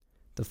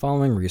The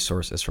following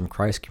resource is from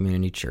Christ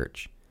Community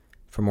Church.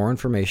 For more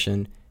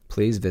information,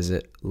 please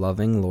visit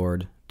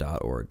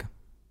lovinglord.org.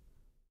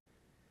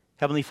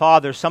 Heavenly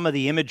Father, some of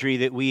the imagery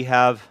that we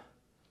have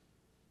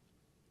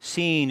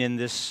seen in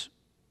this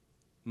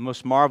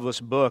most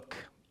marvelous book,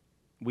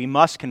 we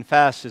must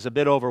confess, is a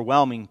bit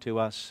overwhelming to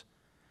us.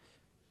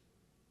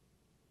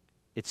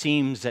 It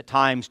seems at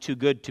times too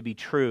good to be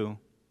true.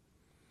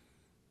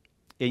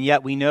 And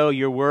yet we know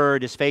your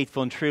word is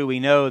faithful and true. We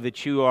know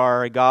that you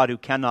are a God who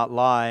cannot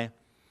lie.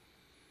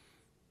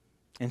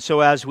 And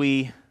so as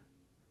we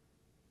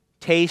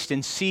taste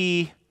and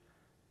see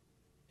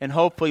and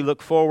hopefully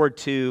look forward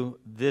to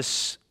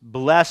this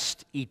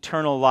blessed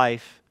eternal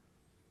life,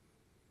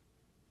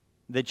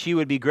 that you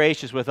would be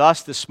gracious with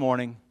us this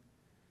morning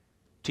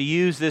to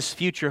use this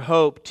future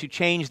hope to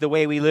change the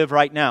way we live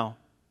right now.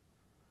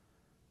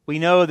 We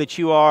know that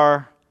you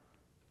are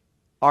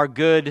our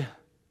good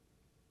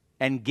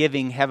and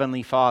giving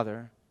Heavenly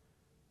Father.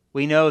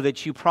 We know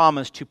that you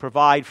promise to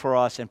provide for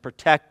us and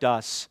protect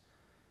us.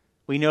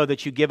 We know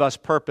that you give us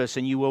purpose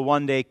and you will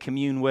one day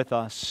commune with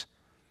us.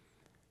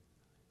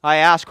 I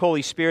ask,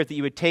 Holy Spirit, that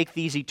you would take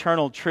these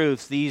eternal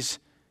truths, these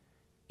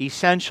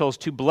essentials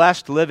to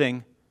blessed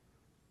living,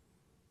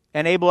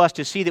 enable us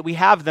to see that we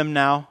have them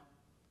now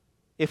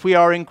if we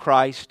are in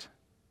Christ,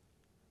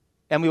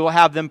 and we will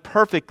have them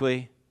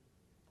perfectly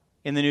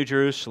in the New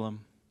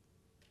Jerusalem.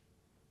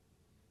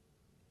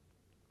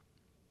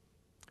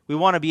 We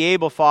want to be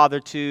able, Father,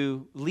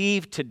 to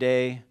leave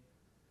today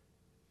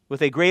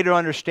with a greater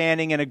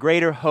understanding and a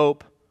greater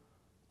hope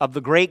of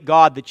the great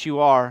God that you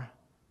are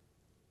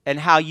and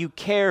how you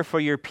care for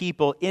your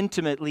people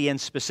intimately and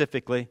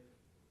specifically.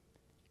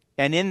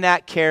 And in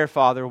that care,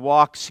 Father,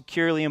 walk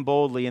securely and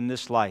boldly in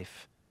this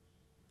life.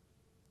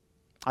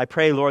 I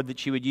pray, Lord,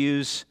 that you would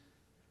use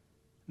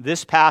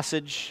this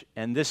passage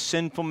and this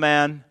sinful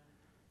man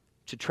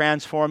to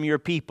transform your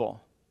people.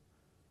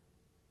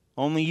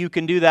 Only you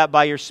can do that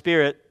by your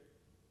Spirit.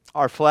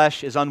 Our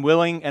flesh is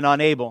unwilling and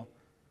unable.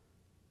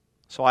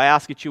 So I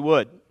ask that you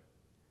would,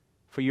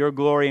 for your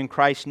glory in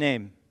Christ's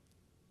name.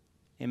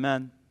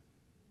 Amen.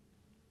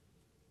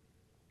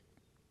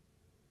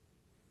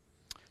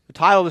 The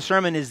title of the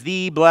sermon is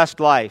The Blessed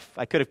Life.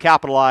 I could have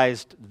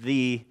capitalized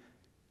the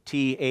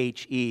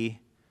T-H-E.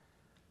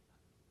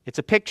 It's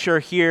a picture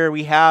here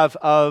we have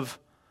of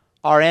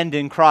our end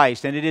in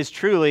Christ, and it is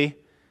truly,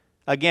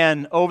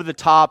 again, over the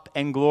top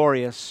and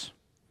glorious.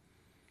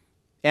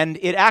 And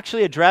it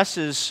actually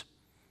addresses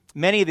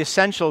many of the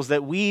essentials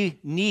that we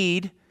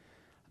need,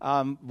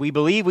 we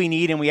believe we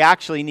need, and we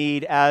actually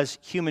need as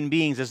human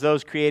beings, as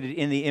those created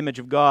in the image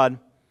of God.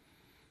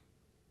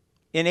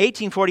 In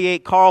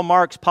 1848, Karl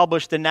Marx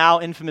published the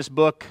now infamous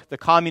book, The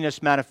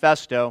Communist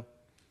Manifesto.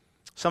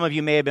 Some of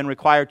you may have been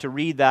required to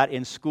read that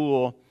in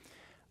school.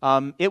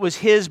 It was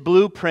his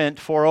blueprint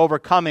for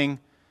overcoming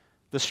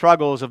the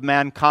struggles of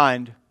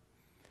mankind.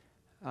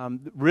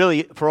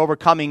 Really for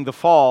overcoming the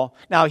fall.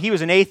 Now, he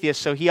was an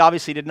atheist, so he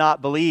obviously did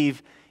not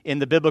believe in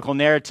the biblical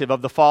narrative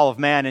of the fall of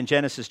man in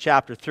Genesis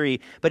chapter 3,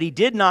 but he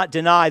did not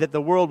deny that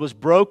the world was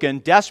broken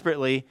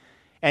desperately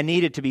and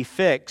needed to be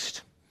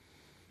fixed.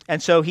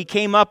 And so he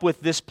came up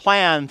with this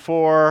plan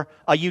for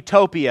a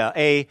utopia,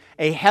 a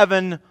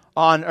heaven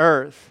on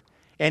earth.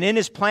 And in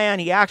his plan,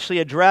 he actually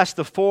addressed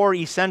the four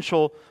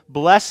essential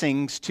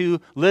blessings to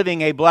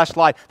living a blessed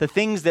life, the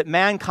things that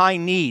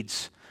mankind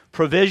needs: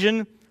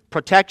 provision,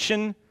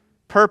 protection,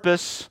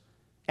 purpose,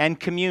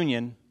 and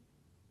communion.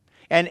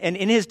 And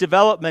in his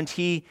development,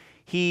 he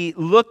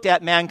looked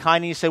at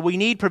mankind and he said, we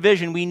need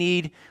provision, we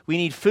need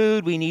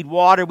food, we need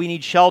water, we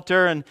need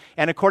shelter, and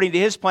according to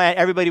his plan,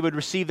 everybody would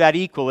receive that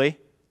equally.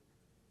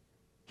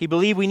 He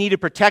believed we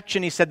needed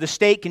protection. He said the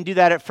state can do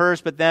that at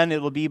first, but then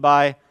it will be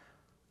by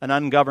an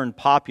ungoverned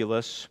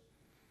populace.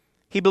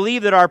 He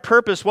believed that our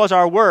purpose was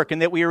our work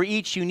and that we were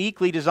each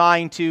uniquely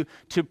designed to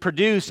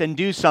produce and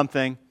do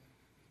something.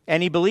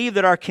 And he believed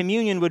that our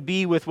communion would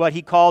be with what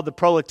he called the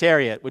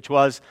proletariat, which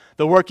was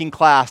the working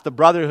class, the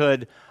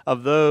brotherhood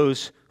of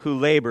those who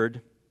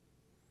labored.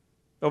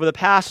 Over the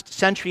past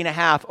century and a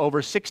half,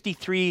 over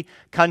 63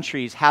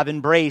 countries have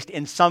embraced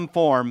in some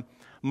form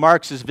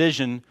Marx's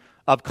vision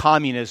of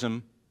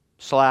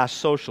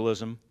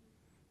communism/socialism,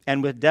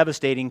 and with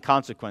devastating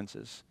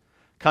consequences.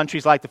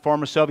 Countries like the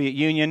former Soviet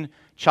Union,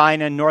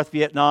 China, North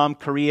Vietnam,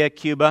 Korea,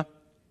 Cuba,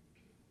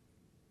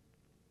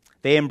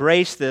 they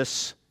embrace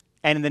this.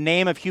 And in the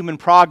name of human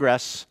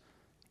progress,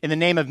 in the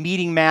name of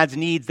meeting man's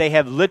needs, they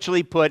have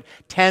literally put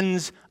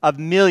tens of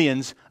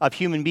millions of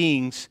human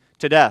beings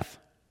to death.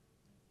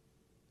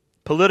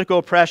 Political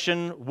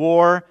oppression,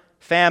 war,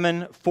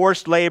 famine,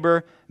 forced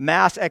labor,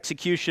 mass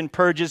execution,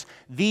 purges,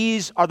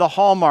 these are the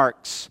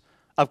hallmarks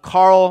of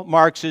Karl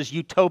Marx's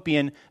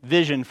utopian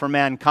vision for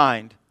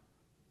mankind.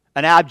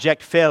 An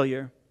abject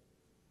failure.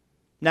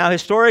 Now,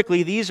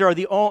 historically, these are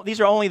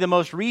only the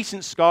most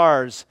recent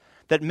scars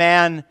that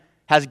man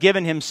has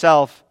given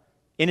himself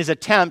in his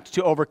attempt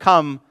to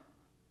overcome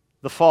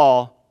the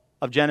fall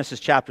of Genesis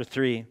chapter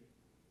 3.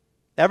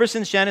 Ever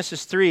since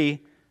Genesis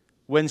 3,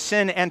 when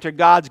sin entered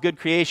God's good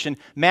creation,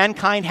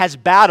 mankind has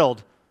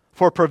battled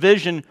for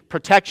provision,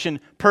 protection,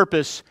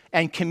 purpose,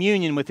 and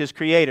communion with his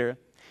Creator.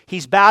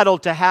 He's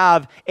battled to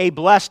have a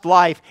blessed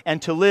life and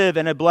to live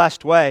in a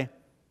blessed way.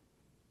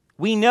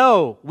 We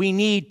know we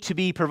need to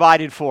be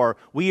provided for.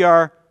 We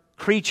are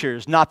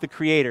creatures, not the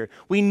Creator.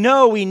 We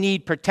know we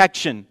need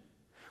protection.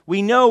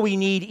 We know we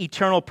need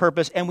eternal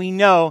purpose, and we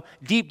know,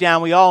 deep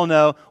down, we all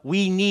know,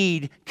 we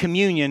need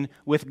communion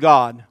with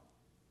God.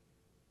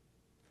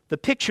 The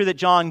picture that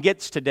John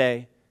gets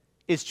today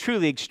is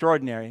truly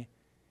extraordinary.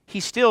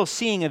 He's still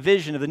seeing a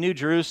vision of the New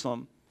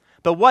Jerusalem,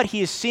 but what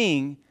he is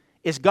seeing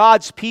is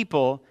God's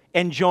people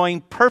enjoying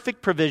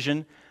perfect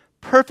provision,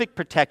 perfect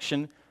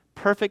protection,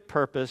 perfect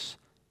purpose,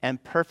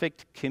 and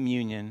perfect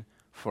communion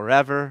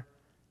forever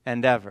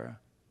and ever.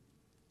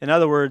 In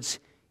other words,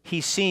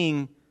 he's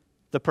seeing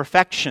the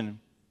perfection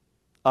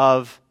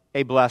of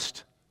a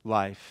blessed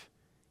life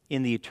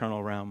in the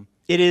eternal realm.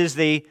 It is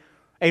a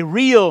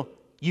real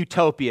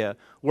utopia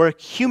where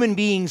human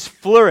beings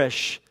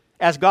flourish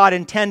as God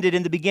intended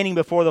in the beginning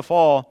before the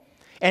fall.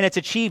 And it's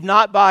achieved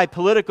not by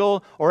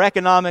political or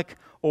economic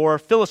or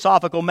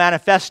philosophical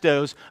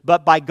manifestos,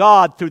 but by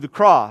God through the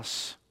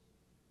cross.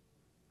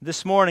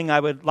 This morning,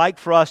 I would like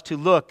for us to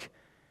look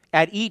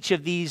at each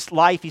of these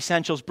life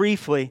essentials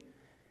briefly,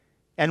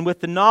 and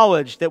with the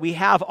knowledge that we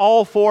have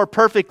all four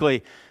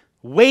perfectly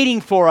waiting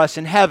for us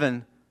in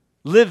heaven,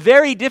 live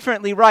very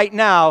differently right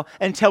now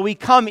until we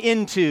come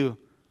into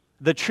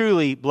the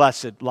truly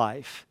blessed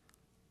life.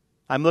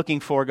 I'm looking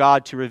for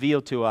God to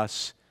reveal to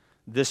us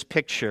this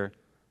picture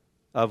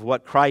of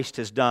what Christ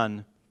has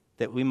done,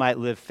 that we might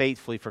live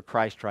faithfully for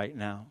Christ right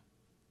now.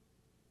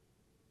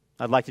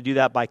 I'd like to do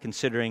that by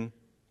considering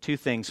two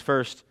things.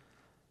 First,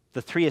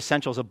 the three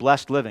essentials of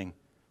blessed living: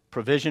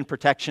 provision,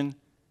 protection,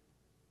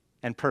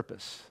 and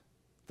purpose.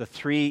 The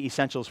three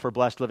essentials for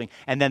blessed living.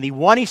 And then the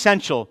one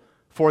essential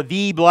for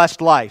the blessed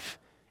life,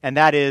 and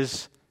that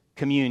is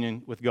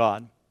communion with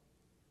God.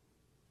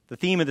 The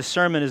theme of the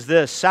sermon is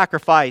this: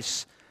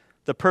 sacrifice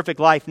the perfect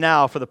life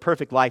now for the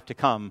perfect life to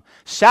come.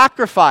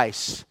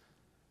 Sacrifice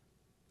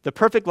the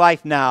perfect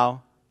life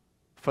now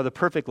for the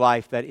perfect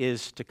life that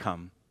is to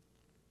come.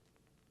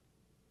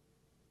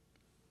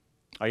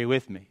 Are you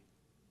with me?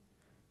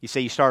 You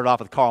say you started off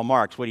with Karl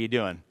Marx. What are you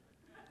doing?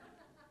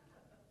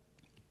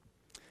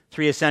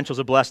 Three essentials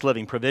of blessed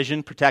living: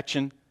 provision,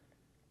 protection,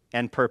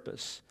 and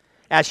purpose.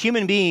 As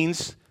human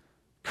beings,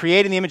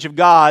 created in the image of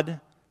God,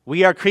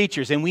 we are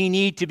creatures and we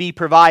need to be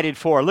provided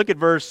for. Look at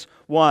verse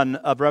 1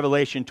 of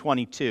Revelation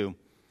 22.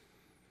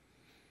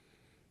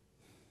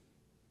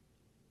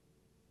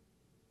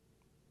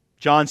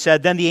 John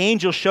said, "Then the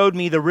angel showed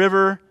me the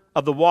river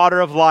of the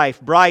water of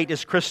life, bright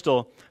as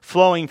crystal,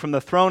 flowing from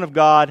the throne of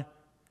God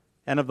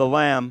and of the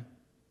Lamb.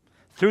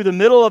 Through the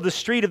middle of the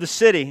street of the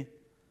city,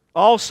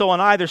 also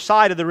on either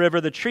side of the river,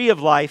 the tree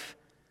of life,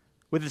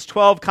 with its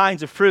 12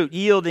 kinds of fruit,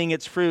 yielding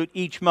its fruit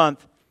each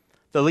month.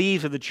 The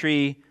leaves of the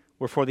tree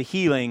were for the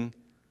healing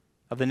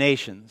of the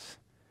nations."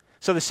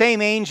 So the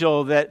same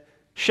angel that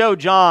showed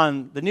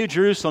John the New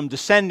Jerusalem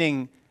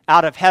descending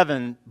out of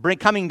heaven,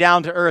 coming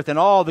down to earth in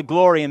all the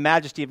glory and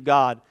majesty of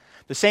God,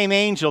 the same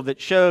angel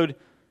that showed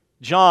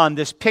John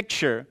this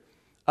picture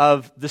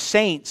of the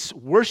saints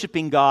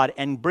worshiping God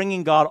and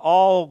bringing God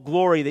all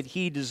glory that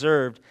he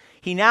deserved,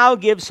 he now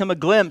gives him a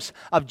glimpse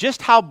of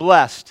just how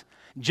blessed,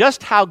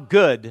 just how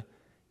good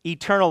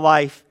eternal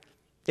life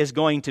is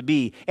going to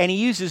be. And he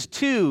uses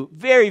two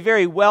very,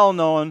 very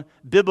well-known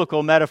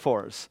biblical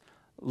metaphors: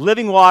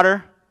 living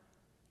water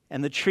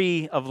and the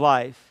tree of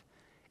life.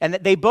 And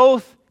that they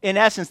both, in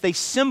essence, they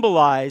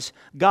symbolize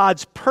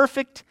God's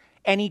perfect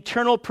and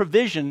eternal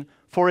provision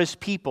for his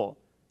people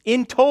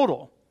in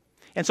total.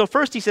 And so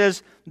first he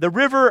says, the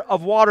river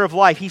of water of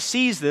life. He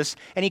sees this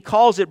and he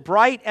calls it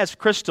bright as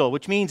crystal,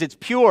 which means it's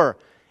pure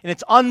and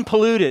it's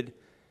unpolluted,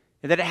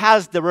 and that it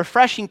has the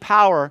refreshing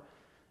power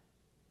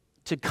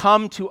to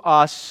come to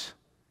us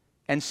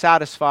and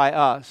satisfy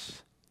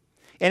us.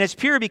 And it's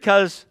pure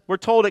because we're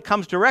told it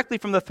comes directly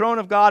from the throne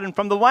of God and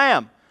from the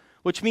Lamb,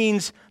 which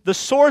means the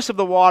source of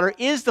the water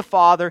is the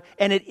Father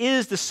and it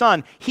is the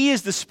Son. He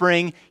is the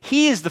spring.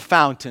 He is the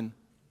fountain.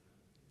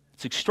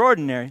 It's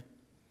extraordinary.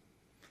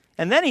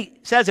 And then he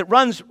says it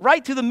runs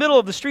right through the middle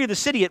of the street of the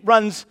city. It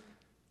runs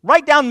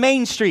right down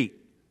Main Street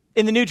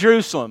in the New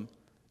Jerusalem,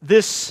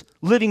 this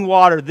living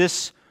water,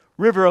 this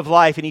river of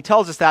life. And he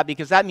tells us that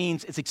because that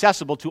means it's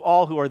accessible to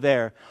all who are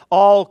there.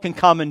 All can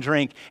come and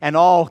drink, and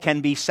all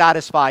can be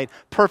satisfied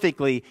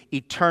perfectly,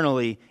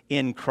 eternally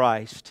in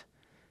Christ.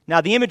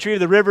 Now, the imagery of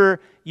the river,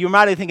 you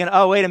might be thinking,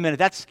 oh, wait a minute,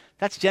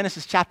 that's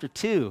Genesis chapter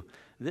 2.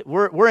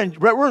 We're in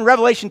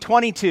Revelation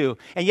 22,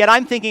 and yet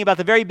I'm thinking about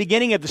the very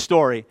beginning of the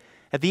story.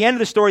 At the end of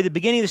the story, the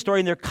beginning of the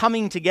story, and they're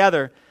coming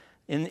together.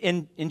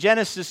 In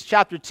Genesis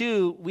chapter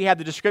 2, we have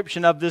the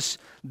description of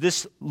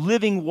this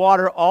living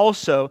water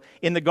also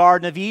in the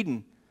Garden of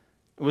Eden.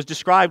 It was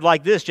described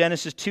like this,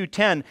 Genesis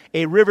 2:10,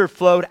 "A river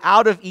flowed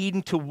out of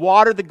Eden to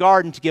water the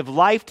garden, to give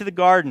life to the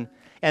garden.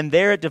 And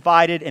there it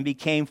divided and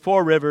became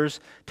 4 rivers,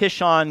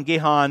 Pishon,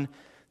 Gihon,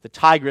 the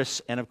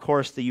Tigris, and of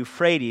course the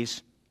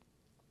Euphrates."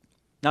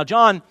 Now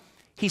John,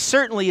 he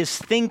certainly is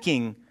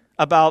thinking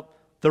about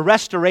the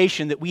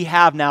restoration that we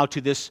have now to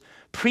this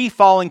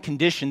pre-fallen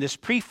condition, this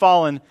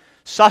pre-fallen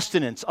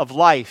sustenance of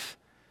life,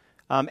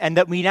 and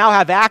that we now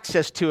have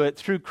access to it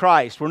through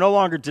Christ. We're no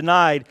longer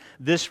denied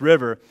this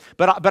river.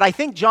 But I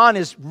think John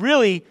is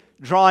really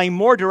drawing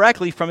more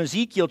directly from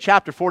Ezekiel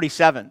chapter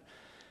 47.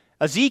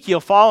 Ezekiel,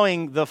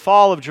 following the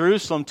fall of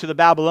Jerusalem to the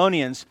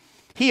Babylonians,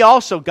 he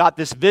also got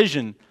this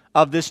vision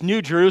of this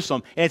new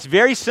Jerusalem. And it's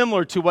very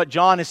similar to what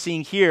John is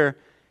seeing here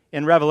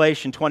in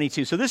Revelation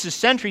 22. So this is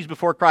centuries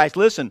before Christ.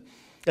 Listen,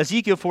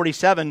 Ezekiel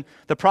 47,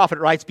 the prophet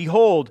writes,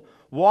 "Behold,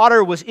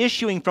 water was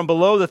issuing from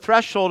below the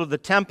threshold of the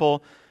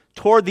temple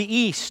toward the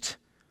east.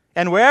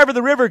 And wherever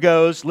the river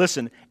goes,"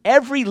 listen,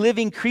 "every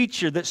living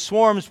creature that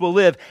swarms will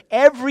live.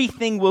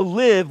 Everything will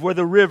live where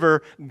the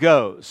river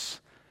goes."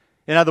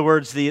 In other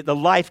words, the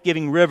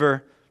life-giving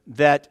river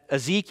that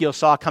Ezekiel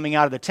saw coming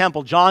out of the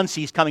temple, John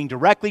sees coming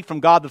directly from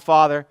God the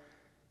Father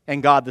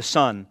and God the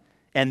Son.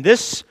 And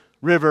this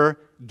river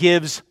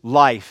gives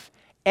life.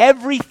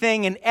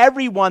 Everything and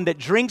everyone that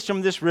drinks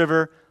from this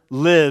river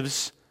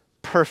lives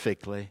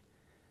perfectly.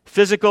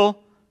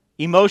 Physical,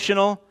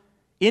 emotional,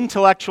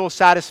 intellectual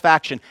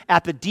satisfaction.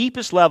 At the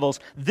deepest levels,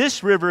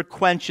 this river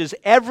quenches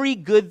every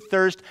good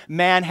thirst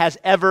man has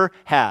ever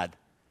had.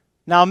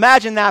 Now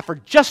imagine that for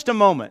just a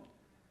moment.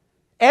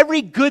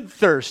 Every good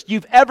thirst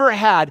you've ever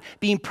had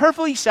being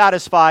perfectly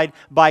satisfied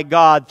by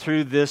God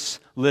through this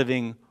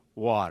living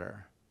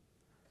water.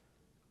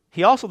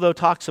 He also, though,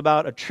 talks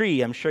about a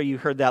tree. I'm sure you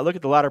heard that. Look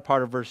at the latter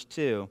part of verse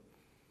 2.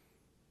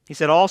 He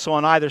said, "Also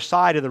on either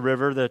side of the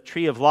river, the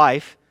tree of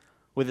life,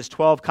 with its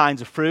 12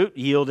 kinds of fruit,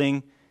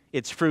 yielding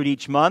its fruit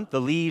each month.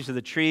 The leaves of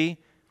the tree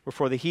were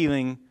for the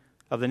healing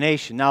of the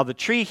nation." Now, the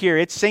tree here,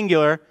 it's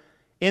singular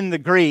in the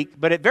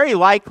Greek, but it very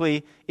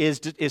likely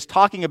is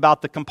talking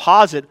about the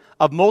composite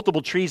of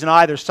multiple trees on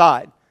either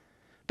side.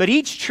 But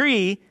each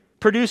tree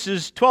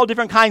produces 12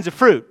 different kinds of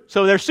fruit.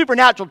 So they're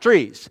supernatural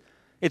trees.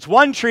 It's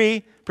one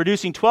tree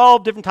producing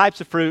 12 different types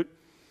of fruit,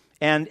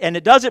 and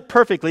it does it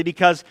perfectly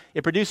because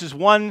it produces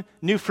one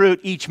new fruit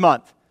each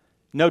month.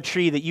 No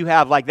tree that you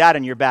have like that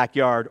in your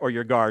backyard or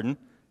your garden.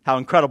 How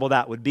incredible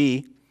that would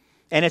be.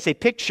 And it's a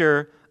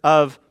picture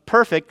of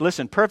perfect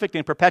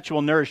and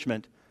perpetual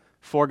nourishment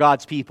for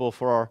God's people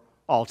for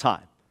all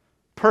time.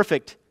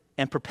 Perfect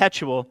and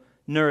perpetual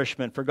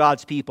nourishment for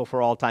God's people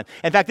for all time.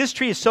 In fact, this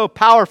tree is so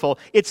powerful,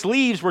 its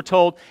leaves, we're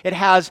told, it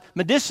has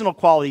medicinal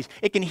qualities.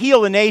 It can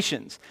heal the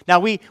nations. Now,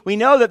 we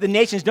know that the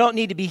nations don't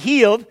need to be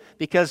healed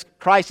because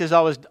Christ has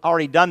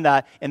already done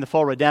that in the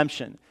full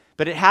redemption.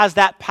 But it has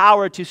that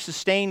power to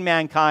sustain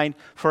mankind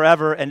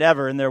forever and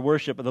ever in their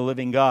worship of the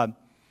living God.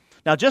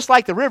 Now, just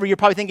like the river, you're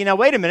probably thinking, now,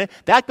 wait a minute,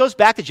 that goes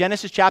back to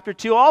Genesis chapter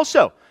 2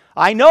 also.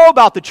 I know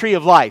about the tree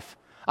of life.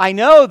 I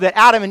know that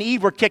Adam and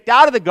Eve were kicked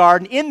out of the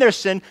garden in their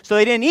sin, so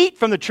they didn't eat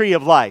from the tree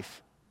of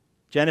life.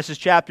 Genesis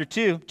chapter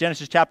 2,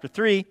 Genesis chapter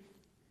 3.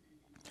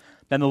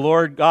 "Then the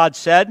Lord God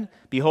said,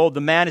 Behold,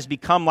 the man has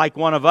become like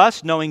one of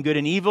us, knowing good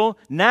and evil.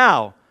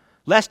 Now,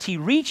 lest he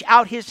reach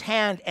out his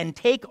hand and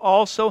take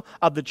also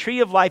of the tree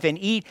of life and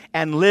eat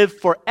and live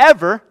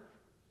forever.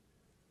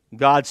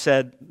 God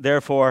said,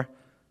 Therefore,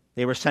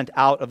 they were sent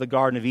out of the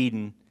Garden of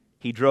Eden.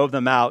 He drove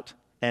them out,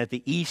 and at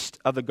the east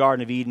of the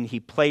Garden of Eden,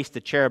 he placed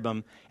the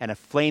cherubim and a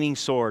flaming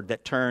sword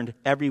that turned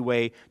every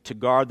way to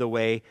guard the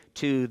way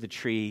to the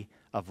tree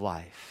of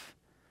life,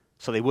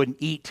 so they wouldn't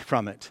eat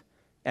from it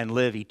and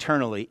live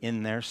eternally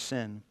in their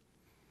sin."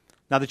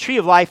 Now, the tree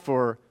of life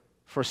for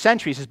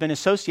centuries has been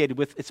associated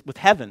with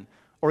heaven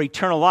or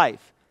eternal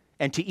life.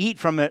 And to eat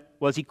from it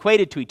was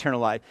equated to eternal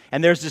life.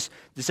 And there's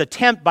this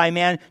attempt by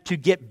man to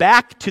get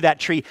back to that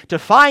tree, to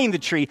find the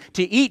tree,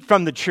 to eat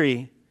from the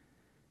tree.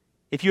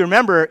 If you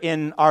remember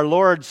in our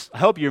Lord's, I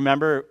hope you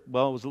remember,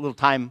 well, it was a little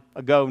time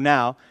ago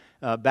now,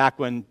 back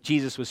when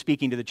Jesus was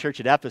speaking to the church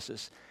at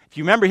Ephesus. If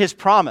you remember his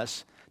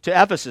promise to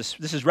Ephesus,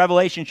 this is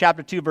Revelation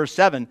chapter 2, verse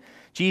 7.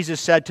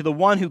 Jesus said, "To the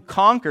one who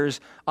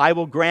conquers, I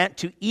will grant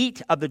to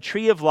eat of the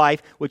tree of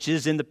life, which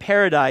is in the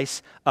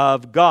paradise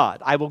of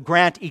God. I will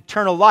grant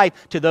eternal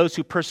life to those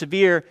who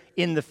persevere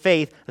in the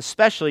faith,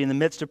 especially in the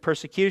midst of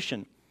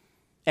persecution."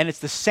 And it's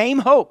the same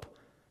hope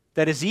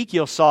that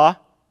Ezekiel saw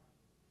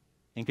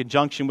in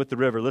conjunction with the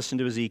river. Listen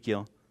to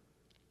Ezekiel.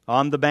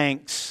 "On the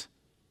banks,"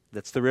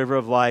 that's the river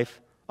of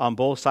life, "on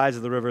both sides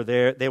of the river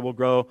there, they will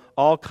grow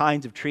all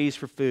kinds of trees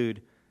for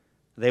food.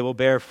 They will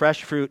bear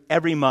fresh fruit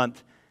every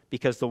month,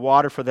 because the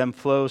water for them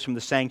flows from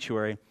the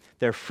sanctuary.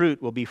 Their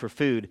fruit will be for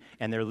food,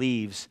 and their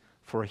leaves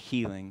for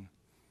healing."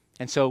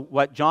 And so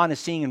what John is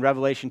seeing in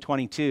Revelation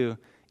 22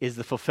 is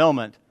the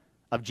fulfillment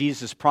of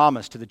Jesus'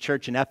 promise to the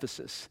church in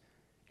Ephesus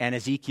and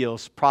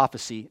Ezekiel's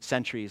prophecy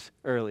centuries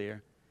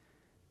earlier.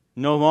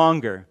 No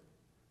longer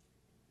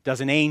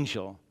does an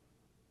angel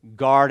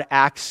guard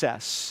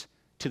access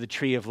to the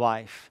tree of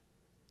life.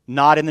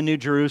 Not in the New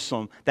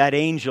Jerusalem. That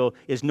angel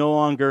is no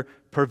longer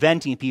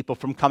preventing people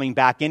from coming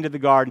back into the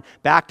garden,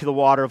 back to the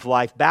water of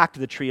life, back to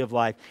the tree of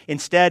life.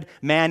 Instead,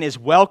 man is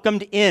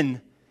welcomed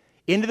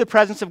into the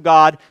presence of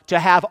God to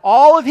have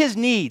all of his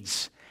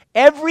needs,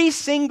 Every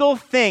single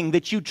thing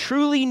that you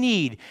truly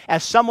need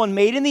as someone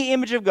made in the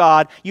image of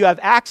God, you have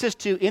access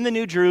to in the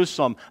New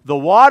Jerusalem. The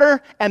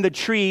water and the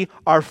tree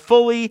are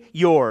fully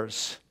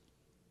yours.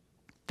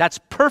 That's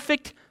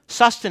perfect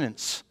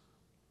sustenance.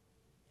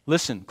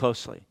 Listen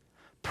closely.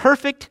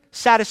 Perfect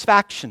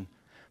satisfaction.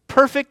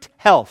 Perfect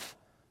health.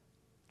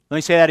 Let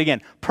me say that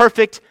again.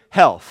 Perfect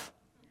health.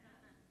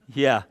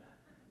 Yeah.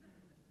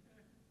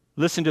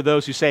 Listen to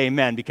those who say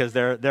amen because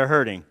they're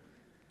hurting.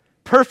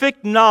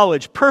 Perfect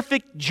knowledge,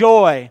 perfect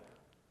joy,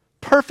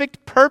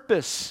 perfect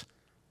purpose,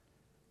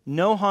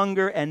 no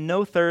hunger and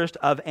no thirst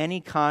of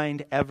any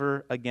kind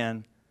ever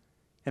again.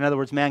 In other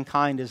words,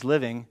 mankind is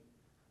living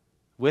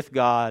with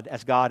God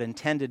as God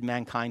intended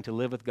mankind to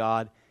live with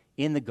God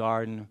in the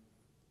garden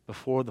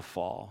before the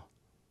fall.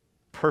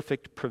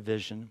 Perfect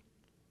provision.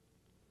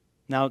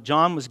 Now,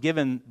 John was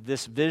given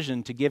this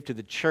vision to give to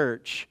the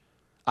church,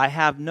 I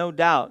have no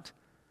doubt,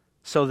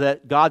 so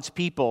that God's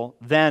people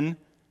then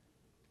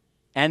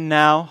and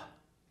now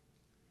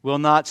will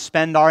not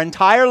spend our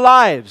entire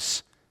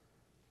lives,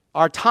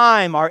 our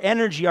time, our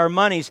energy, our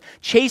monies,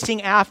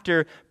 chasing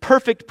after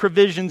perfect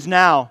provisions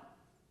now.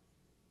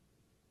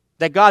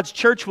 That God's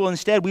church will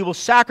instead, we will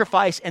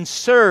sacrifice and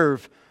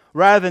serve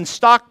rather than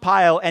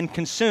stockpile and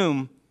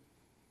consume.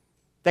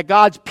 That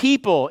God's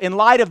people, in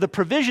light of the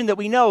provision that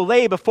we know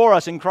lay before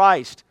us in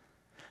Christ,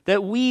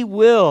 that we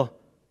will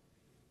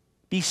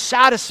be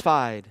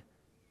satisfied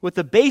with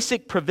the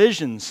basic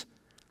provisions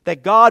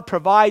that God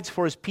provides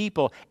for His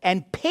people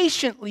and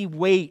patiently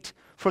wait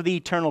for the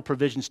eternal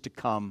provisions to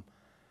come.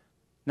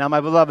 Now,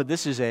 my beloved,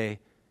 this is a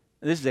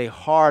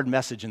hard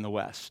message in the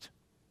West.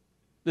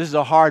 This is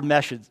a hard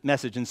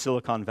message in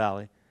Silicon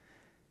Valley.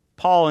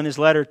 Paul, in his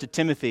letter to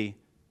Timothy,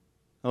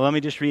 well, let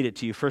me just read it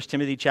to you. 1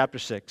 Timothy chapter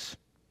 6.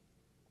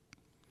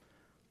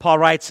 Paul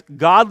writes,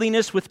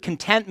 "Godliness with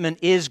contentment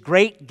is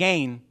great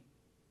gain.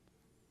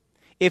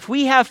 If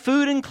we have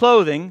food and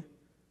clothing,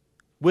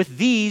 with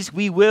these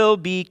we will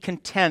be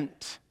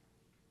content."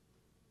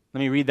 Let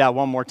me read that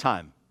one more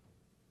time.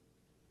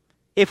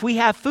 If we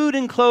have food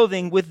and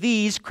clothing, with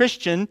these,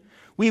 Christian,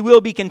 we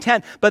will be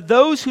content. But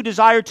those who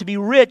desire to be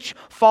rich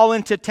fall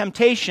into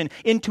temptation,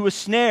 into a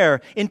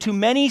snare, into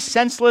many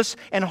senseless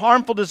and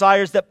harmful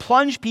desires that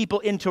plunge people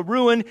into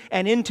ruin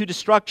and into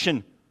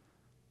destruction.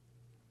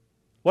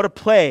 What a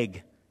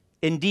plague,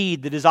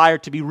 indeed, the desire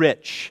to be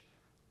rich.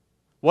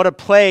 What a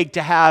plague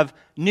to have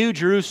New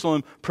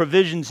Jerusalem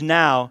provisions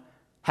now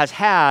has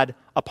had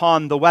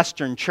upon the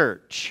Western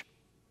church.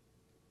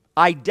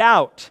 I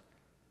doubt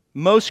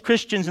most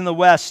Christians in the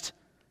West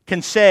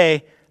can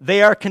say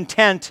they are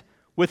content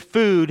with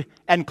food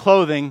and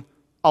clothing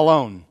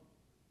alone.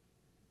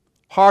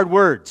 Hard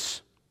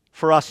words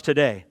for us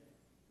today.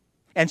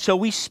 And so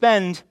we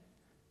spend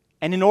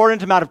an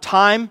inordinate amount of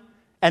time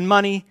and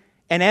money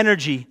and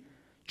energy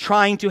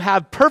trying to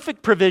have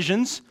perfect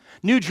provisions,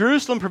 New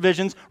Jerusalem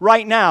provisions,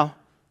 right now,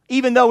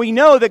 even though we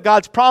know that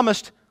God's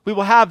promised we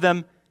will have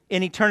them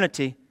in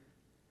eternity.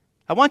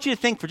 I want you to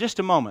think for just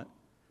a moment.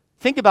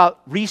 Think about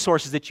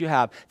resources that you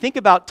have. Think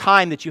about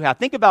time that you have.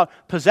 Think about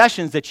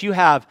possessions that you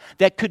have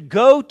that could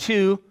go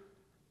to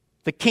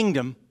the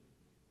kingdom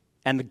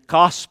and the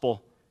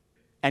gospel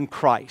and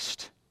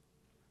Christ.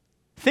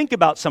 Think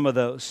about some of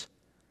those.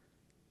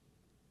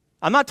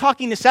 I'm not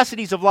talking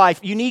necessities of life.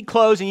 You need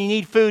clothes and you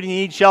need food and you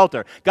need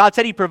shelter. God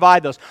said He'd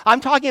provide those. I'm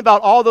talking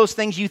about all those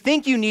things you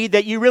think you need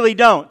that you really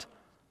don't.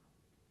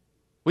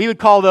 We would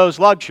call those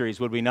luxuries,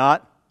 would we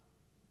not?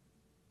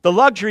 The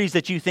luxuries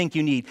that you think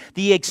you need.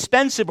 The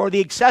expensive or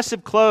the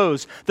excessive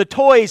clothes. The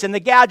toys and the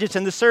gadgets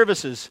and the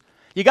services.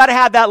 You got to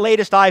have that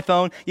latest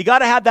iPhone. You got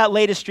to have that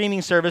latest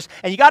streaming service.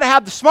 And you got to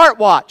have the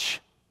smartwatch.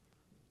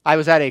 I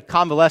was at a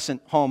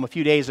convalescent home a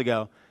few days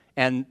ago.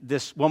 And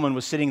this woman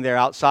was sitting there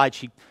outside.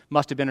 She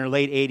must have been in her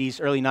late 80s,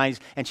 early 90s.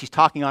 And she's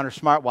talking on her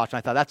smartwatch. And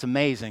I thought, that's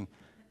amazing.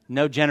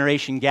 No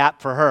generation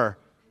gap for her.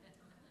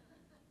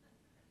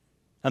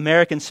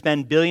 Americans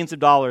spend billions of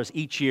dollars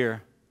each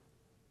year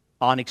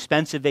on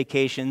expensive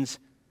vacations,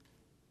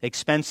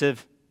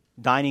 expensive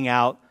dining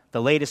out,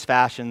 the latest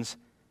fashions,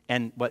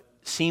 and what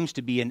seems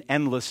to be an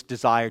endless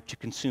desire to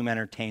consume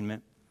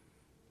entertainment.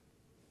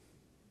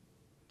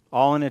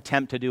 All in an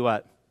attempt to do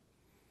what?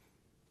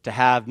 To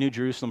have New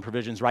Jerusalem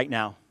provisions right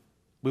now.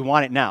 We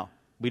want it now.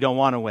 We don't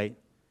want to wait.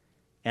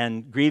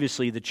 And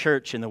grievously, the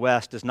church in the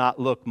West does not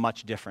look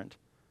much different.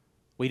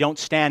 We don't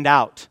stand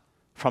out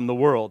from the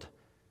world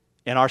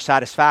in our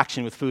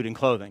satisfaction with food and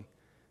clothing.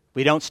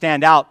 We don't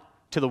stand out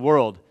to the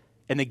world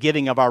in the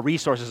giving of our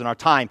resources and our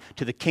time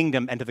to the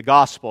kingdom and to the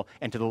gospel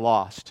and to the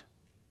lost.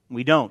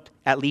 We don't,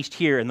 at least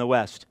here in the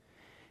West.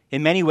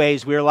 In many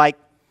ways, we're like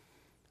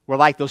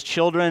those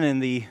children in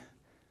the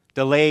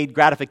delayed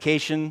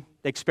gratification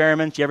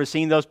experiments. You ever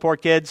seen those poor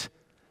kids?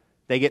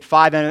 They get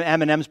 5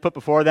 M&Ms put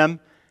before them.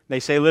 They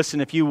say, listen,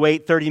 if you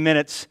wait 30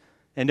 minutes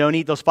and don't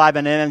eat those 5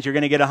 M&Ms, you're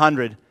going to get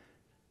 100.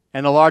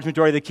 And the large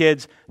majority of the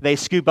kids, they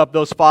scoop up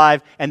those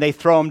 5 and they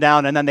throw them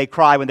down and then they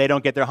cry when they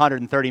don't get their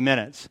 130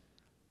 minutes.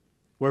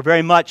 We're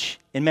very much,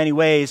 in many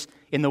ways,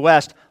 in the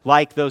West,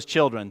 like those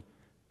children.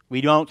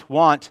 We don't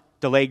want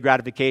delayed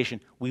gratification.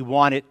 We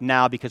want it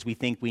now because we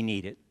think we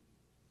need it.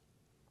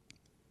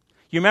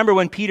 You remember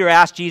when Peter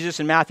asked Jesus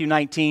in Matthew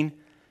 19?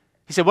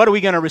 He said, "What are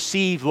we going to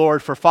receive,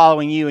 Lord, for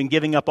following you and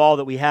giving up all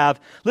that we have?"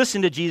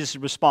 Listen to Jesus'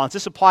 response.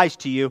 This applies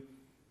to you.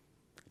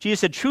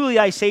 Jesus said, "Truly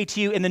I say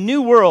to you, in the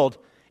new world,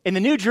 in the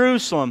new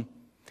Jerusalem,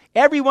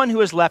 everyone who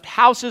has left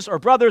houses or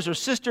brothers or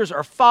sisters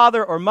or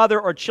father or mother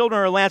or children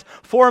or lands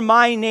for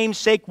my name's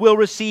sake will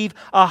receive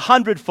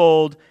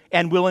 100-fold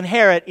and will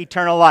inherit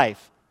eternal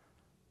life."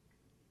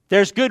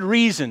 There's good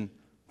reason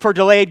for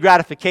delayed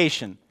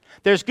gratification.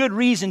 There's good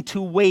reason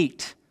to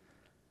wait.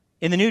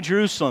 In the New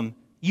Jerusalem,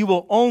 you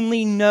will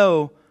only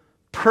know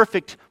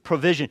perfect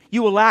provision.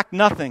 You will lack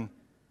nothing.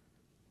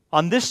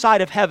 On this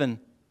side of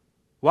heaven,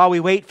 while we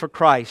wait for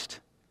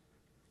Christ,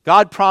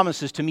 God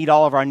promises to meet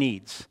all of our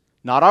needs.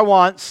 Not our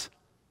wants,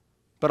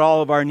 but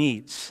all of our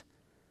needs.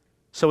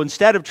 So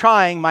instead of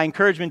trying, my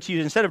encouragement to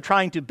you, instead of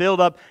trying to build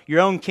up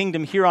your own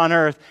kingdom here on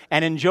earth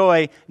and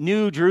enjoy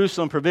New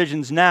Jerusalem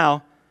provisions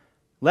now,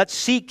 let's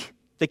seek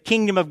the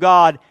kingdom of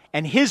God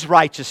and His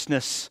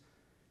righteousness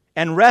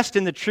and rest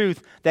in the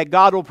truth that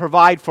God will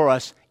provide for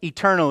us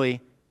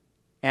eternally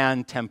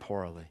and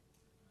temporally.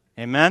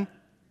 Amen?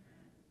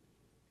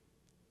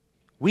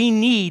 We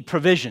need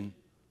provision.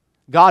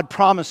 God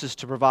promises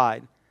to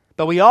provide.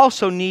 But we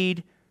also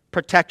need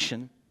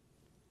protection.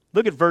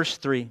 Look at verse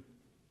 3.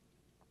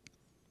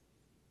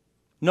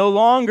 "No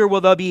longer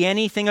will there be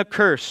anything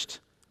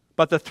accursed,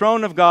 but the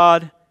throne of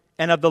God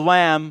and of the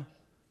Lamb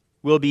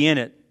will be in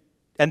it."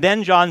 And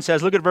then John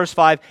says, look at verse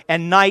 5,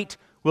 "And night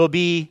will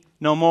be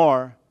no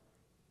more."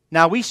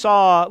 Now, we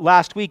saw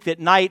last week that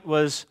night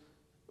was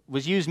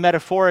used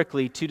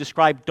metaphorically to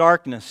describe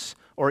darkness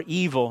or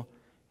evil,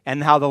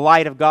 and how the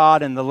light of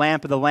God and the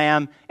lamp of the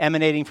Lamb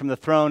emanating from the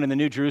throne in the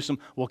New Jerusalem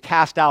will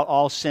cast out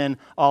all sin,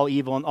 all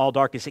evil, and all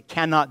darkness. It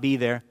cannot be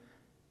there.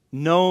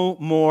 No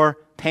more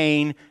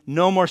pain,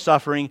 no more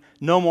suffering,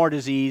 no more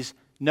disease,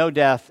 no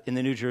death in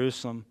the New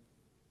Jerusalem.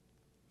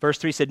 Verse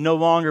 3 said, "No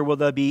longer will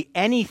there be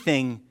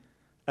anything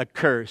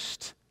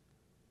accursed."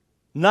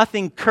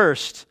 Nothing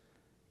cursed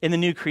in the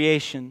new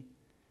creation.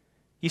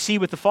 You see,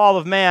 with the fall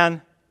of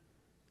man,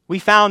 we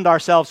found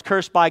ourselves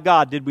cursed by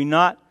God, did we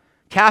not?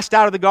 Cast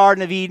out of the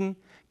Garden of Eden,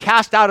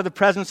 cast out of the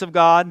presence of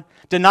God,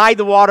 denied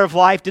the water of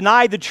life,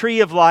 denied the tree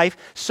of life,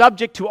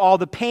 subject to all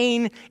the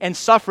pain and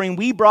suffering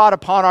we brought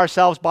upon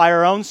ourselves by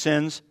our own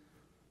sins.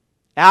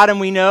 Adam,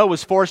 we know,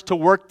 was forced to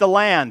work the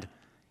land.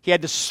 He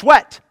had to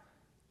sweat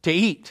to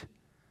eat.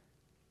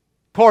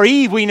 Poor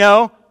Eve, we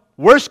know,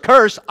 worst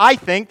curse, I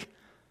think,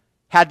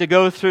 had to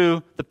go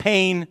through the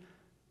pain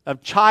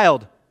of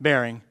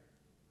childbearing.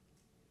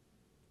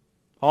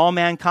 All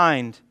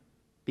mankind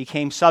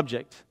became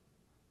subject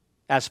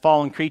as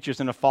fallen creatures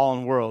in a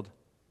fallen world,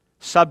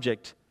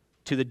 subject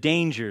to the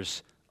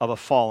dangers of a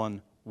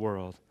fallen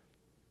world.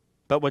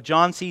 But what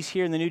John sees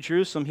here in the New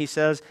Jerusalem, he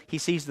says he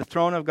sees the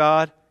throne of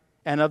God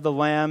and of the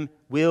Lamb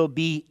will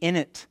be in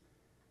it.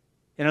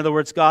 In other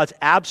words, God's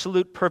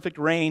absolute perfect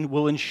reign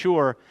will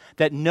ensure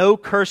that no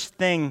cursed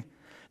thing,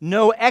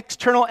 no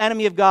external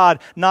enemy of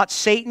God, not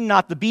Satan,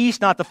 not the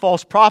beast, not the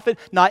false prophet,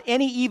 not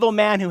any evil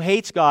man who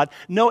hates God,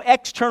 no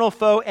external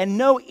foe and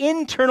no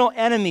internal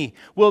enemy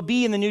will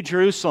be in the New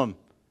Jerusalem.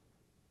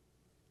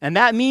 And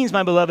that means,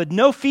 my beloved,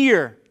 no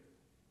fear,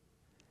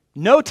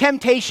 no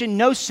temptation,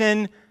 no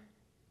sin,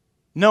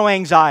 no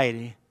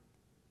anxiety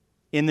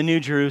in the New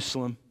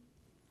Jerusalem.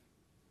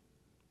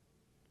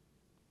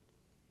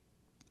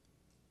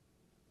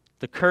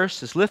 The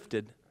curse is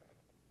lifted.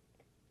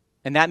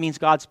 And that means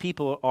God's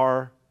people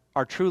are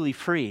truly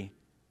free.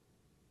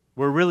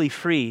 We're really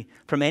free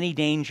from any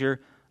danger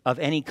of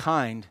any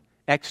kind,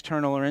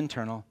 external or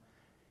internal.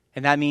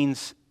 And that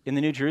means in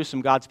the New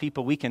Jerusalem, God's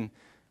people, we can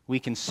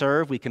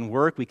serve, we can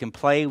work, we can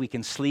play, we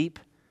can sleep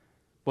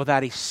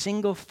without a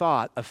single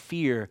thought of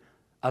fear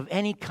of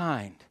any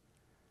kind.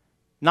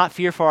 Not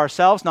fear for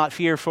ourselves, not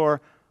fear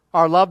for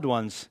our loved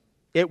ones.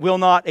 It will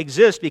not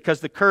exist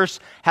because the curse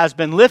has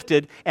been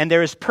lifted and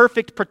there is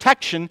perfect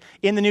protection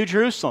in the New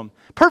Jerusalem.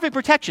 Perfect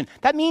protection.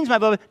 That means, my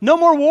beloved, no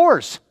more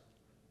wars.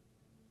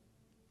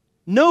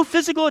 No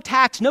physical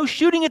attacks, no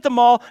shooting at the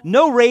mall,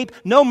 no rape,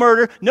 no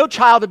murder, no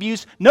child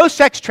abuse, no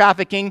sex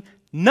trafficking,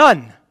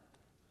 none.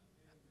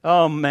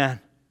 Oh man.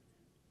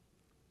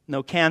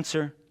 No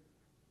cancer,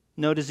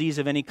 no disease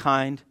of any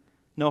kind,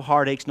 no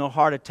heartaches, no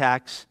heart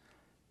attacks,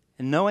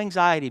 and no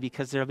anxiety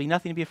because there will be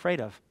nothing to be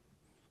afraid of.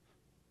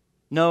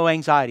 No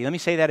anxiety. Let me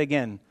say that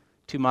again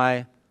to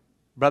my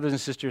brothers and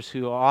sisters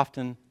who are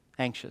often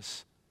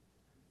anxious.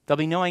 There'll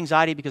be no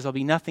anxiety because there'll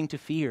be nothing to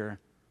fear.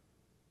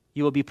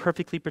 You will be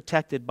perfectly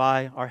protected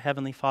by our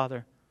Heavenly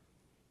Father.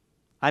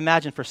 I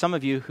imagine for some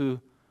of you who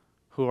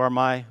are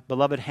my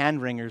beloved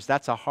hand-wringers,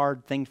 that's a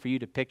hard thing for you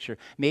to picture.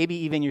 Maybe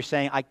even you're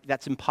saying,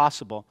 that's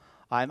impossible.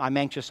 I'm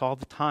anxious all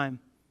the time.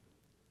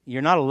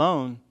 You're not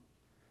alone.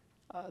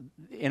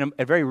 In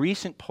a very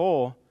recent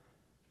poll,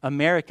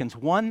 Americans,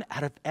 1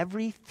 out of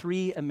every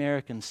 3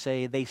 Americans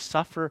say they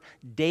suffer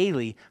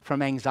daily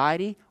from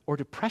anxiety or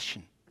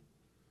depression.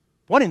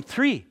 1 in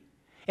 3.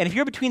 And if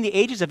you're between the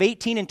ages of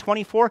 18 and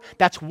 24,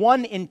 that's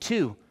 1 in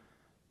 2.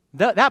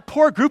 That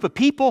poor group of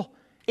people,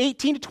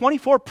 18 to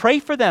 24, pray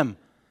for them.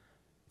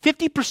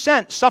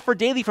 50% suffer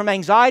daily from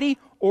anxiety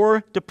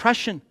or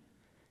depression.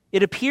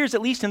 It appears,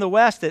 at least in the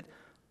West, that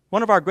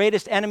one of our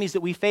greatest enemies that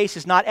we face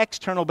is not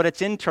external, but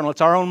it's internal. It's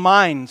our own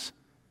minds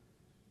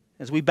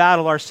as we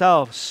battle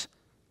ourselves.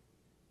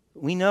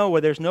 We know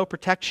where there's no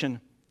protection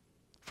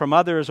from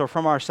others or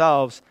from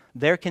ourselves,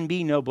 there can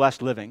be no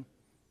blessed living.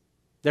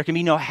 There can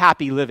be no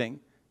happy living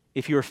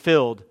if you're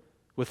filled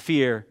with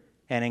fear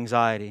and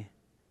anxiety.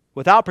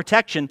 Without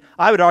protection,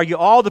 I would argue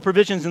all the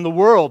provisions in the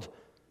world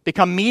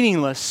become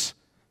meaningless.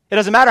 It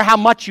doesn't matter how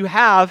much you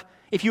have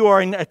if you are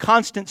in a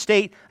constant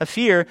state of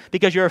fear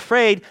because you're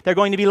afraid they're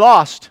going to be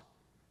lost.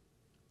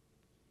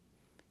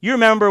 You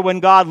remember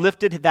when God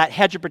lifted that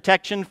hedge of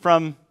protection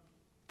from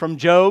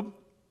Job?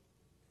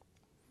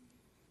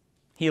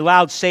 He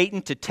allowed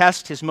Satan to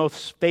test his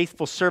most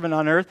faithful servant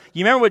on earth.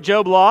 You remember what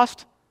Job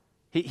lost?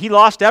 He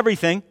lost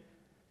everything.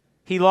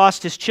 He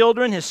lost his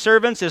children, his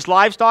servants, his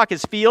livestock,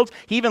 his fields.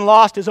 He even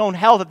lost his own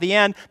health at the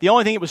end. The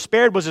only thing that was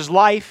spared was his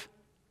life.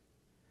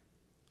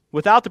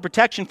 Without the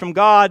protection from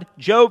God,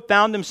 Job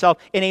found himself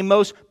in a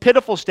most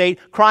pitiful state,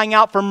 crying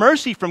out for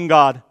mercy from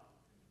God.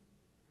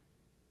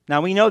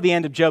 Now we know the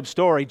end of Job's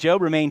story.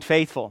 Job remained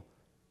faithful,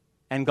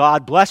 and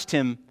God blessed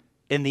him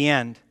in the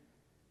end.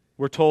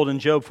 We're told in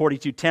Job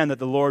 42:10 that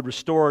the Lord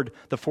restored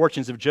the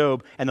fortunes of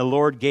Job, and the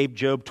Lord gave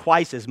Job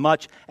twice as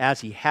much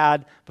as he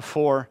had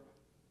before.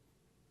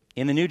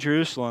 In the New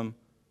Jerusalem,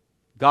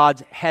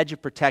 God's hedge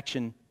of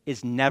protection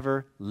is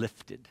never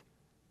lifted.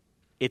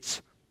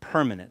 It's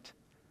permanent.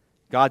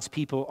 God's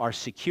people are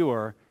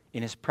secure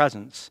in His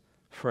presence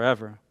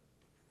forever.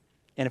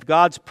 And if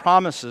God's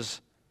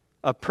promises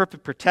of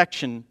perfect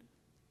protection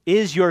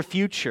is your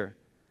future,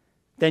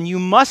 then you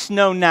must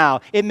know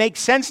now, it makes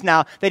sense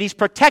now, that He's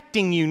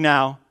protecting you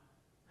now.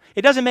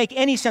 It doesn't make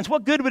any sense.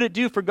 What good would it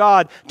do for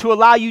God to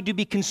allow you to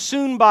be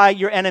consumed by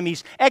your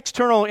enemies,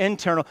 external or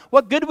internal?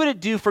 What good would it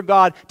do for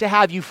God to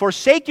have you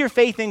forsake your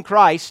faith in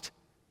Christ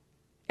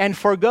and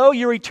forego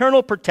your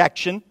eternal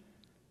protection,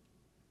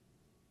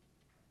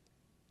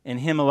 and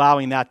Him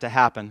allowing that to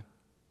happen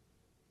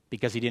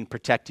because He didn't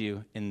protect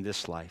you in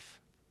this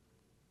life?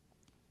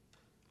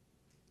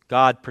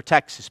 God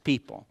protects His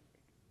people.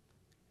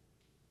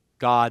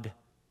 God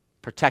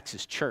protects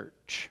His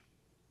church.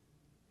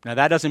 Now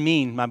that doesn't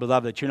mean, my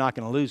beloved, that you're not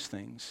going to lose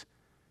things.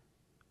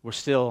 We're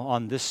still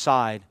on this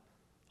side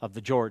of the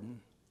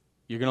Jordan.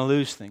 You're going to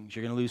lose things.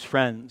 You're going to lose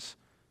friends.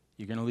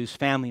 You're going to lose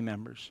family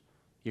members.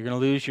 You're going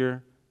to lose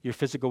your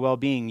physical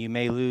well-being. You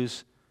may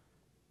lose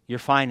your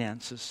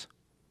finances.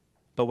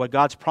 But what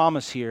God's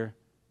promise here,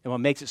 and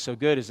what makes it so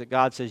good, is that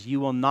God says you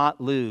will not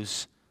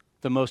lose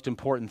the most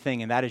important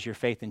thing, and that is your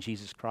faith in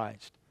Jesus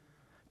Christ.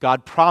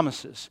 God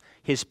promises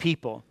His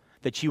people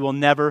that you will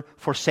never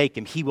forsake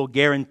Him. He will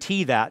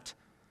guarantee that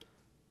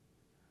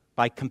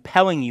by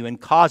compelling you and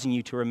causing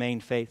you to remain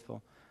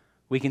faithful.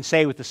 We can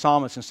say with the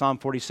psalmist in Psalm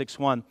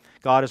 46:1,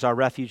 God is our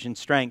refuge and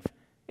strength,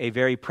 a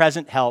very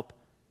present help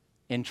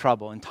in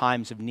trouble, in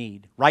times of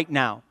need. Right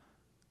now,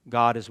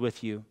 God is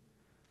with you.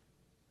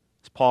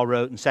 As Paul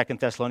wrote in 2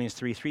 Thessalonians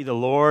 3:3, the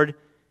Lord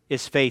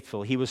is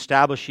faithful. He will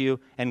establish you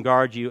and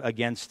guard you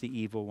against the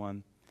evil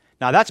one.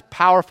 Now that's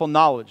powerful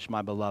knowledge,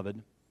 my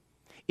beloved.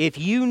 If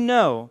you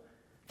know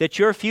that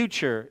your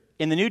future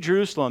in the New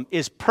Jerusalem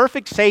is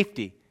perfect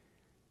safety,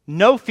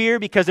 no fear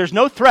because there's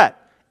no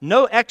threat,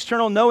 no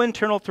external, no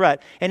internal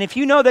threat. And if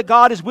you know that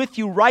God is with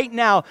you right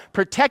now,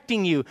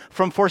 protecting you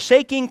from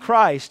forsaking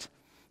Christ,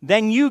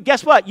 then you,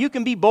 guess what? You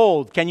can be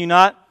bold, can you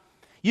not?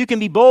 You can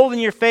be bold in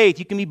your faith.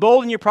 You can be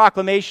bold in your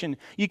proclamation.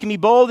 You can be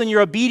bold in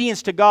your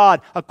obedience to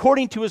God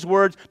according to His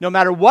words, no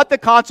matter what the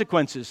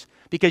consequences,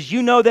 because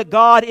you know that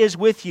God is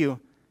with you.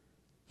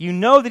 You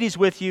know that He's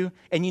with you,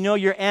 and you know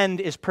your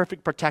end is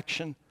perfect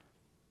protection.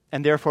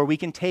 And therefore, we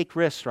can take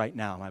risks right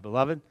now, my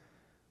beloved.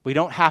 We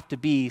don't have to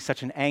be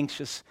such an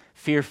anxious,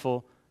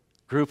 fearful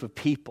group of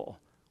people.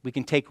 We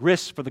can take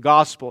risks for the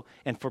gospel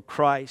and for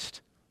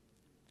Christ.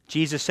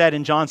 Jesus said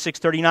in John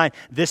 6:39,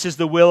 this is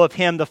the will of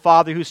Him, the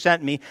Father who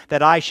sent me,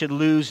 that I should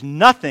lose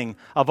nothing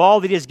of all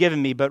that He has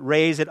given me, but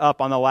raise it up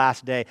on the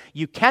last day.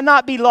 You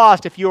cannot be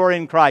lost if you are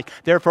in Christ.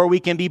 Therefore, we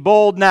can be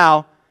bold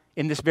now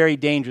in this very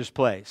dangerous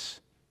place.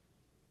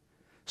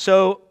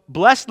 So,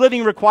 blessed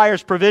living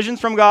requires provisions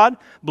from God.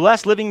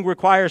 Blessed living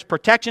requires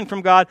protection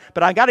from God.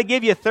 But I've got to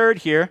give you a third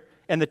here,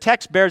 and the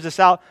text bears this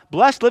out.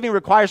 Blessed living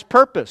requires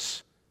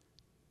purpose.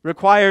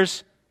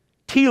 Requires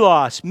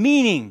telos,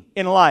 meaning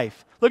in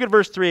life. Look at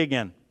verse 3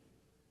 again.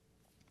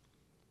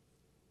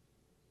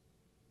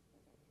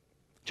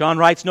 John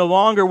writes, no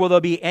longer will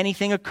there be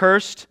anything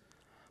accursed,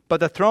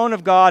 but the throne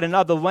of God and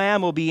of the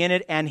Lamb will be in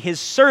it, and His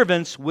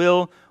servants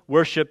will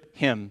worship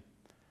Him.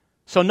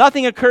 So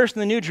nothing accursed in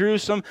the New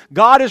Jerusalem.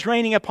 God is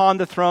reigning upon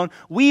the throne.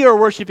 We are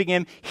worshiping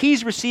Him.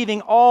 He's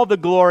receiving all the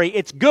glory.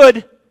 It's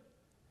good.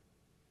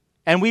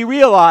 And we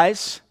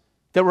realize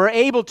that we're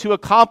able to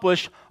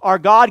accomplish our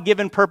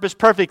God-given purpose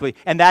perfectly.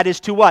 And that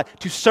is to what?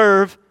 To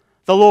serve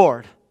the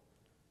Lord.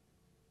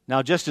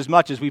 Now, just as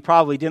much as we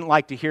probably didn't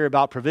like to hear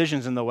about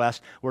provisions in the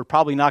West, we're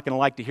probably not going to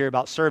like to hear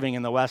about serving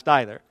in the West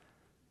either.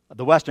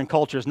 The Western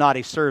culture is not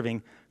a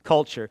serving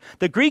culture.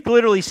 The Greek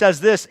literally says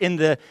this in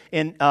verse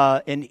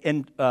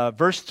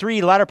 3,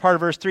 the latter part of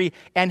verse 3,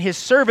 and his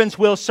servants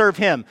will serve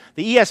him.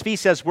 The ESV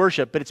says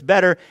worship, but it's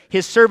better,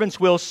 his servants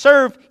will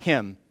serve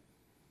him.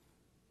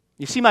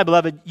 You see, my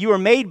beloved, you are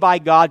made by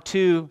God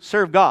to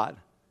serve God.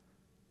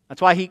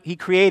 That's why he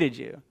created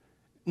you.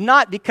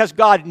 Not because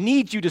God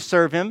needs you to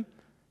serve him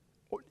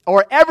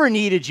or ever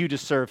needed you to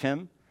serve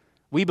him.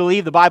 We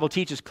believe the Bible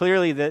teaches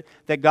clearly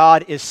that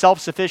God is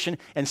self-sufficient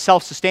and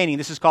self-sustaining.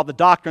 This is called the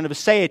doctrine of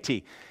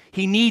aseity.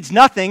 He needs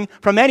nothing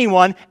from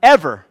anyone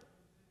ever.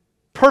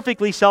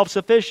 Perfectly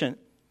self-sufficient.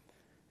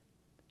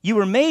 You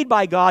were made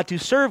by God to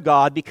serve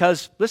God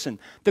because, listen,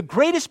 the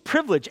greatest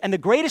privilege and the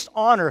greatest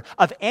honor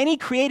of any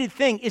created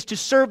thing is to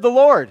serve the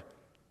Lord.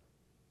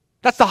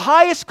 That's the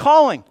highest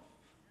calling.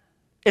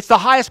 It's the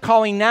highest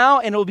calling now,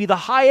 and it will be the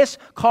highest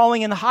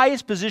calling and the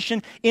highest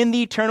position in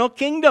the eternal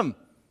kingdom.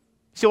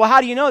 So, well,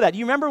 how do you know that?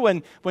 You remember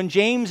when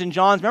James and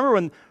John, remember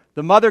when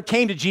the mother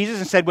came to Jesus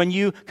and said, when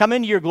you come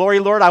into your glory,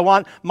 Lord, I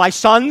want my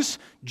sons,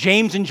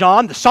 James and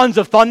John, the sons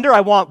of thunder, I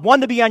want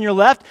one to be on your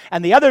left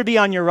and the other to be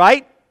on your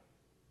right.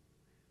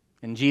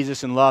 And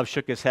Jesus in love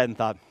shook his head and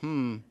thought,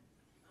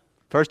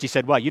 First he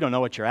said, well, you don't know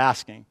what you're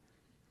asking,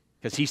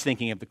 because he's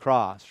thinking of the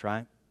cross,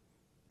 right?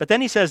 But then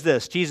he says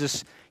this,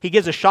 he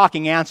gives a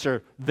shocking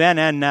answer then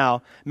and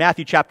now.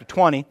 Matthew chapter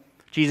 20,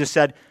 Jesus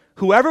said,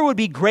 whoever would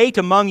be great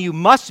among you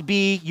must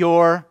be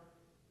your,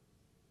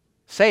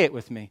 say it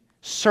with me,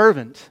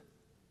 servant.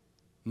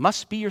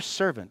 Must be your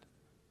servant.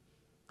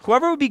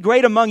 Whoever would be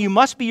great among you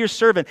must be your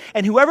servant,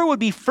 and whoever would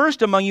be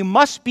first among you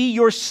must be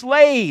your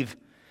slave.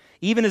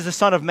 Even as the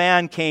Son of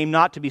Man came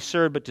not to be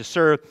served, but to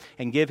serve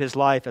and give his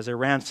life as a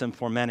ransom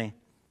for many.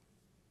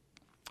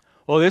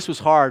 Well, this was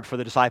hard for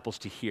the disciples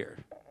to hear.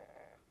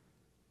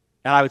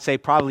 And I would say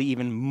probably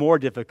even more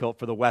difficult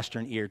for the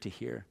Western ear to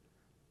hear.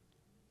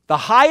 The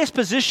highest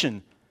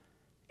position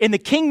in the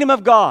kingdom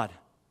of God,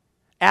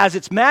 as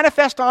it's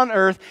manifest on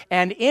earth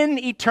and in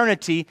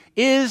eternity,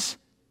 is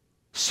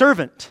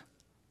servant.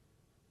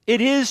 It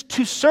is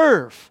to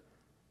serve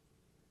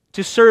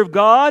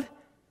God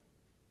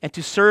and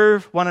to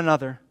serve one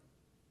another.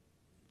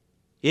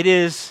 It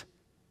is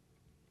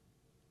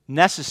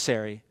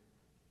necessary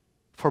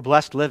for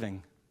blessed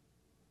living,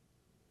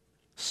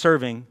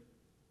 serving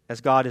as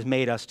God has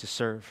made us to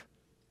serve.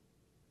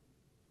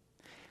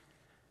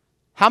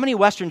 How many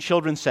Western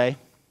children say,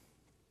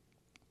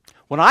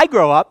 when I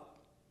grow up,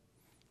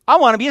 I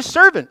want to be a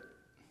servant.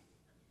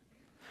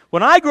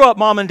 When I grow up,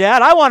 Mom and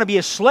Dad, I want to be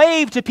a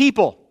slave to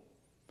people,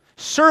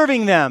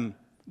 serving them,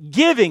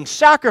 giving,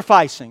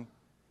 sacrificing.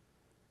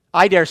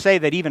 I dare say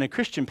that even a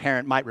Christian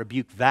parent might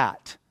rebuke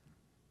that.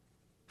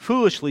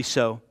 Foolishly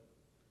so.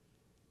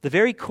 The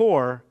very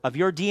core of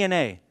your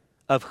DNA,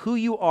 of who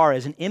you are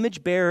as an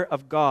image bearer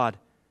of God,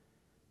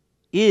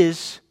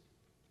 is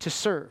to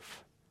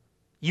serve.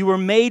 You were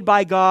made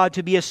by God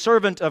to be a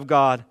servant of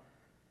God.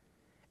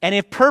 And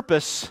if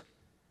purpose,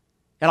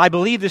 and I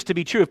believe this to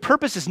be true, if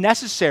purpose is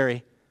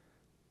necessary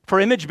for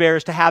image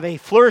bearers to have a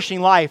flourishing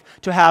life,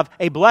 to have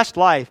a blessed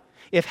life,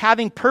 if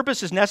having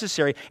purpose is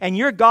necessary, and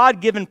your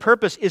God-given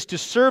purpose is to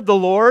serve the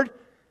Lord,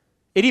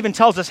 it even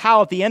tells us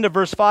how at the end of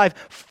verse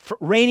 5,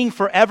 reigning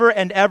forever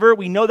and ever,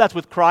 we know that's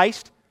with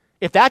Christ.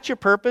 If that's your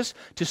purpose,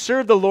 to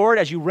serve the Lord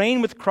as you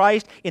reign with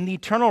Christ in the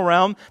eternal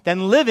realm,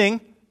 then living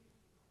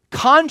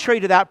contrary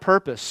to that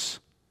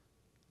purpose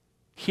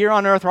here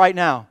on earth right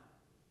now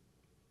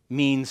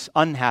means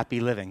unhappy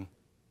living.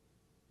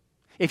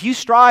 If you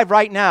strive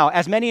right now,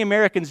 as many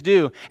Americans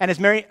do, and as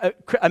many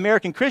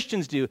American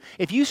Christians do,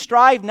 if you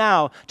strive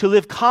now to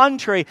live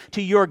contrary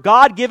to your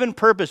God-given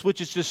purpose, which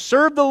is to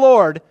serve the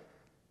Lord,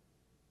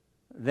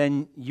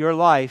 then your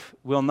life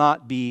will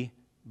not be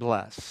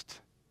blessed.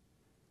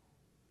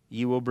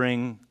 You will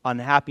bring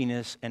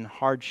unhappiness and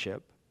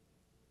hardship.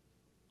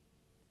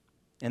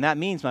 And that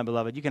means, my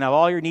beloved, you can have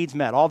all your needs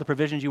met, all the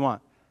provisions you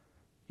want.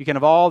 You can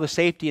have all the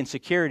safety and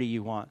security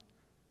you want.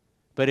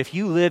 But if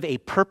you live a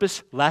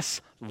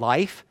purposeless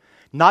life,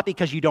 not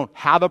because you don't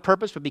have a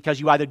purpose, but because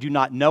you either do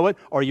not know it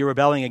or you're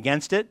rebelling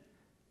against it,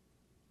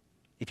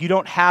 if you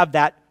don't have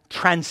that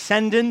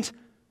transcendent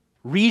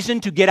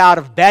reason to get out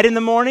of bed in the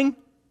morning,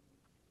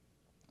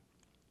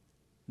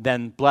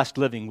 then blessed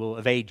living will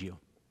evade you.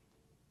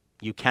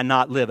 You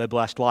cannot live a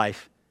blessed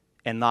life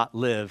and not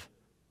live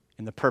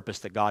in the purpose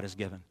that God has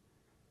given.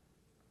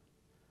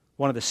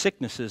 One of the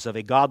sicknesses of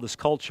a godless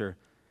culture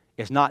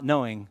is not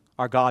knowing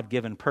our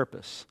God-given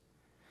purpose.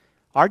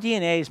 Our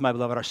DNAs, my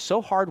beloved, are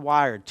so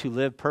hardwired to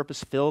live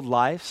purpose-filled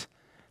lives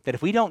that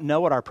if we don't know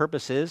what our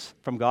purpose is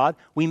from God,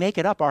 we make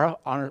it up on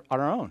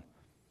our own.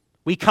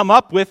 We come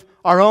up with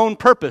our own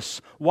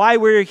purpose, why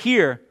we're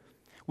here.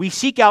 We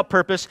seek out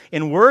purpose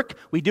in work.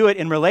 We do it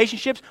in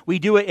relationships. We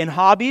do it in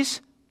hobbies.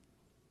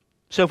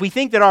 So if we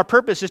think that our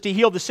purpose is to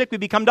heal the sick, we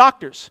become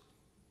doctors.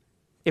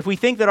 If we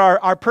think that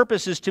our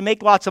purpose is to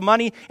make lots of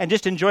money and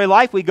just enjoy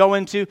life, we go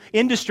into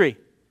industry.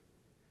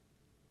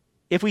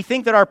 If we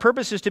think that our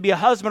purpose is to be a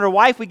husband or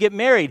wife, we get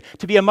married.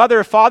 To be a mother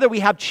or father,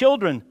 we have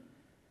children.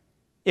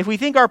 If we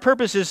think our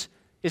purpose is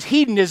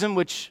hedonism,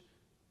 which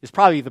is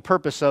probably the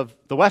purpose of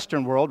the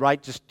Western world,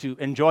 right? Just to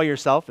enjoy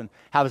yourself and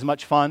have as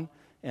much fun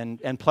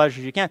and pleasure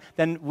as you can,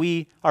 then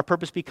our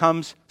purpose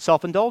becomes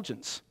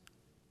self-indulgence.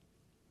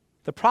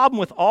 The problem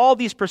with all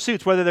these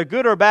pursuits, whether they're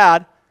good or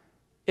bad,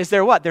 is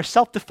they're what? They're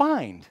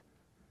self-defined.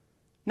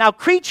 Now,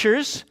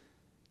 creatures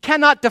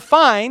cannot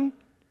define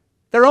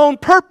their own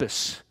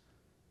purpose.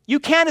 You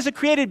can, as a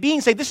created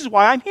being, say, this is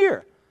why I'm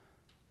here.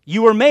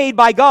 You were made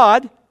by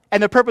God,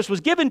 and the purpose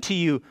was given to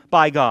you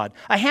by God.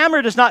 A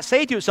hammer does not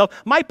say to itself,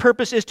 my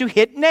purpose is to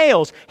hit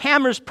nails.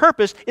 Hammer's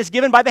purpose is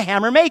given by the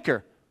hammer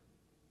maker.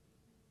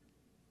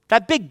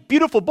 That big,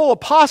 beautiful bowl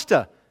of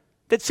pasta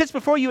that sits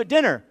before you at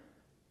dinner,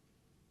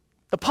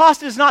 the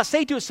pasta does not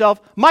say to itself,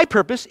 my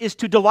purpose is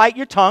to delight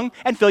your tongue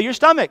and fill your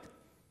stomach.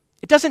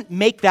 It doesn't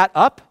make that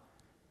up.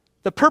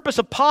 The purpose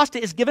of pasta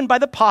is given by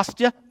the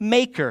pasta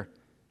maker.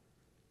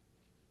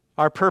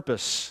 Our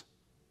purpose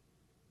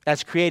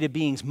as created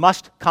beings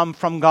must come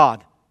from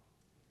God.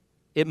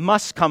 It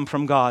must come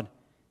from God.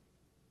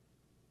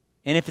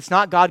 And if it's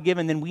not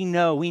God-given, then we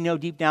know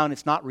deep down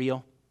it's not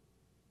real,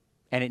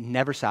 and it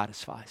never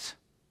satisfies.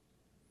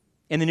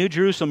 In the New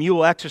Jerusalem, you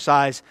will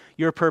exercise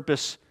your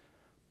purpose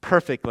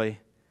perfectly.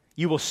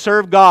 You will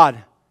serve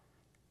God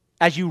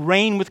as you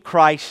reign with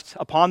Christ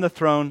upon the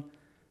throne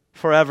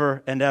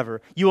forever and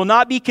ever. You will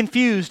not be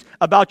confused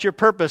about your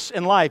purpose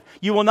in life.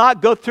 You will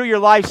not go through your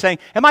life saying,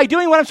 am I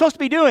doing what I'm supposed to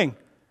be doing?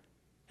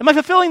 Am I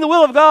fulfilling the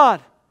will of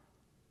God?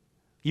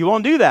 You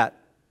won't do that.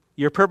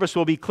 Your purpose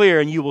will be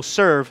clear and you will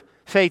serve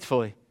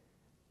faithfully.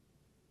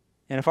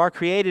 And if our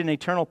created and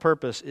eternal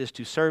purpose is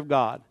to serve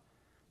God,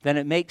 then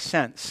it makes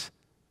sense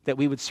that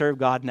we would serve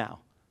God now.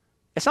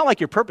 It's not like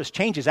your purpose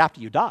changes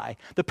after you die.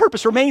 The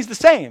purpose remains the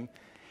same.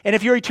 And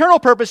if your eternal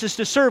purpose is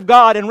to serve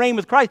God and reign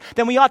with Christ,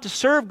 then we ought to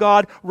serve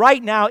God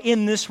right now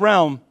in this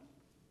realm.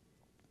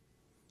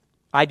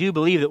 I do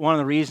believe that one of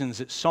the reasons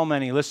that so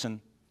many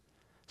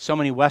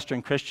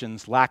Western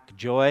Christians lack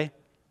joy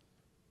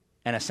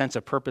and a sense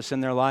of purpose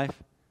in their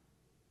life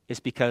is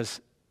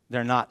because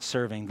they're not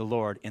serving the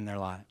Lord in their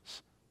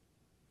lives.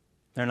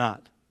 They're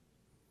not.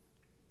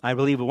 I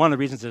believe that one of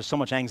the reasons there's so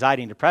much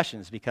anxiety and depression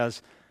is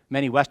because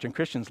many Western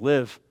Christians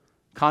live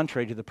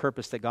contrary to the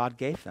purpose that God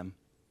gave them.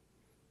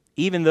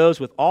 Even those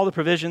with all the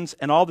provisions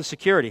and all the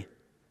security,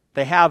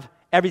 they have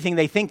everything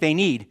they think they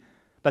need,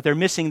 but they're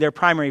missing their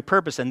primary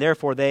purpose, and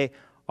therefore they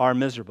are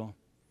miserable.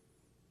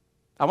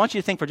 I want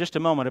you to think for just a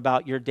moment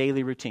about your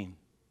daily routine,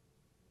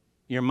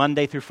 your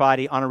Monday through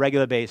Friday on a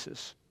regular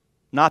basis,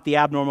 not the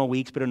abnormal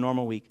weeks, but a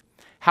normal week.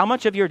 How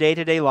much of your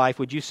day-to-day life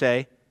would you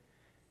say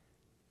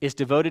is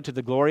devoted to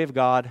the glory of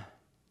God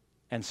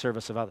and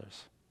service of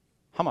others?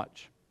 How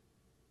much?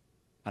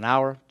 An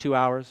hour, 2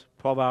 hours,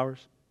 12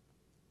 hours?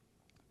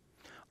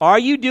 Are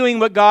you doing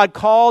what God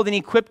called and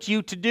equipped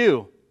you to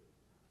do?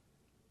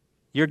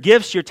 Your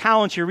gifts, your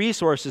talents, your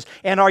resources,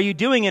 and are you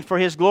doing it for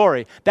His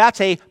glory? That's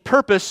a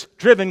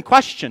purpose-driven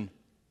question.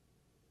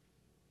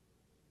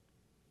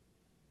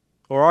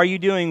 Or are you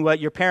doing what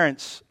your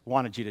parents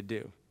wanted you to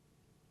do?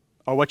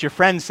 Or what your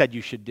friends said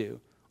you should do?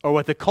 Or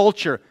what the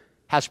culture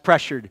has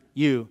pressured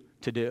you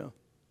to do?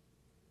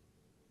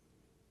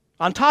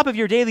 On top of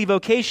your daily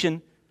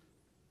vocation,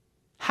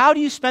 how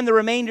do you spend the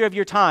remainder of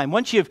your time?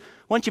 Once you've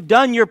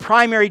done your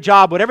primary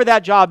job, whatever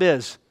that job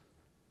is,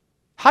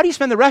 how do you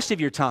spend the rest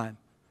of your time?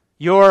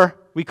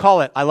 We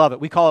call it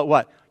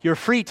what? Your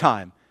free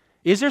time.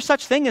 Is there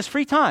such thing as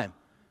free time?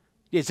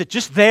 Is it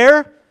just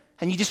there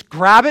and you just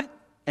grab it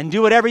and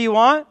do whatever you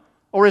want?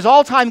 Or is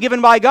all time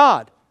given by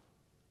God?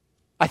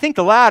 I think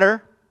the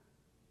latter.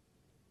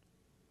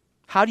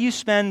 How do you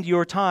spend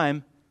your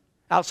time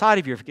outside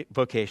of your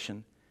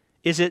vocation?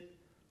 Is it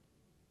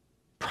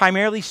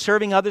primarily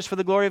serving others for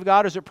the glory of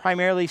God, or is it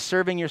primarily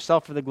serving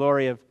yourself for the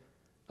glory of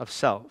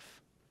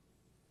self?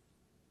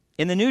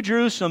 In the New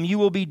Jerusalem, you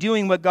will be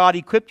doing what God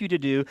equipped you to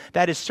do,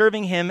 that is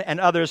serving Him and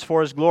others for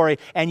His glory,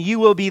 and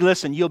you'll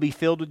be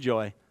filled with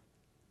joy.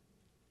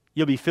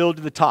 You'll be filled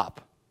to the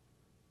top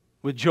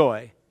with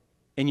joy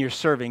in your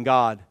serving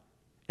God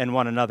and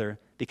one another,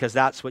 because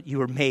that's what you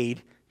were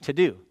made to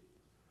do.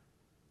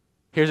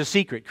 Here's a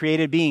secret.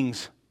 Created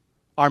beings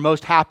are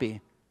most happy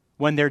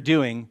when they're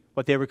doing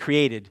what they were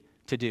created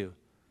to do.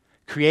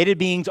 Created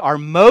beings are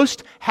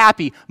most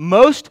happy,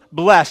 most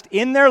blessed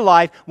in their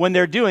life when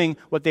they're doing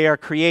what they are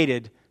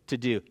created to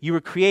do. You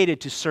were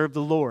created to serve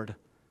the Lord.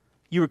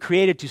 You were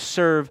created to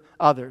serve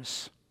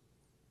others.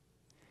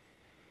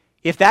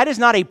 If that is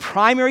not a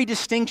primary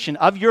distinction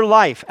of your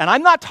life, and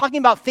I'm not talking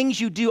about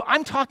things you do,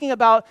 I'm talking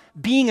about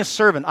being a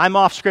servant. I'm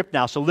off script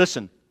now, so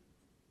listen.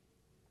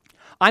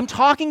 I'm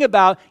talking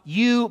about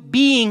you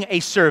being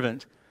a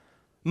servant.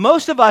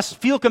 Most of us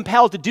feel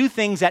compelled to do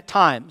things at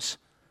times.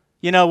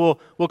 You know,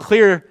 we'll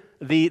clear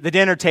the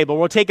dinner table,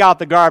 we'll take out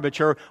the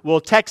garbage, or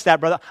we'll text that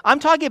brother. I'm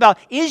talking about,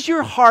 is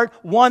your heart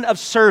one of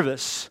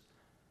service?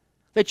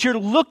 That you're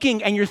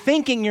looking and you're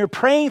thinking, you're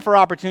praying for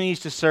opportunities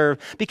to serve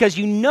because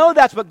you know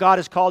that's what God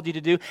has called you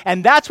to do,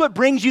 and that's what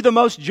brings you the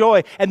most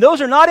joy. And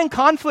those are not in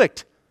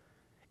conflict.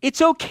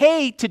 It's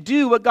okay to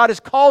do what God has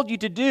called you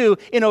to do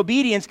in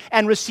obedience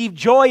and receive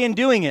joy in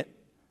doing it.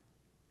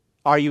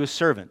 Are you a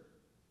servant?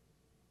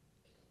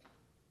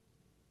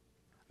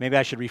 Maybe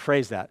I should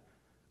rephrase that.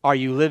 Are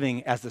you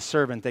living as the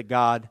servant that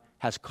God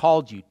has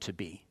called you to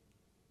be?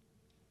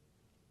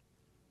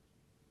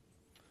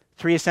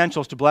 3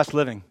 essentials to blessed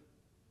living: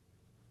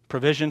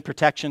 provision,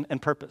 protection,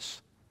 and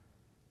purpose.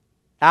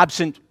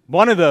 Absent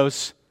one of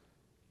those,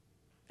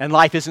 and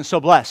life isn't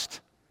so blessed.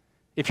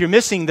 If you're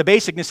missing the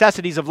basic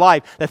necessities of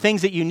life, the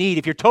things that you need,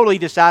 if you're totally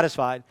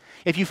dissatisfied,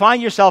 if you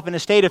find yourself in a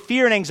state of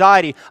fear and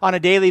anxiety on a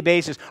daily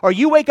basis, or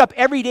you wake up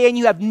every day and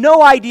you have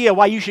no idea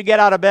why you should get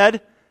out of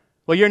bed,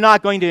 well, you're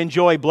not going to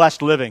enjoy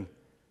blessed living.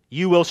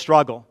 You will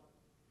struggle.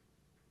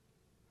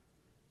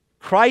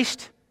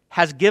 Christ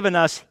has given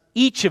us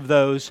each of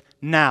those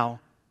now.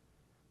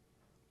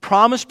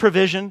 Promised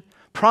provision,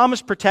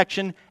 promised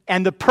protection,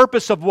 and the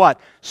purpose of what?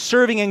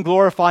 Serving and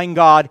glorifying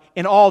God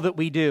in all that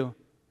we do.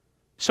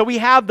 So we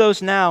have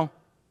those now.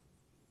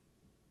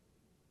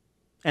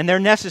 And they're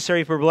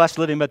necessary for blessed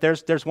living, but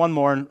there's one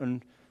more,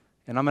 and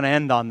I'm going to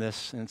end on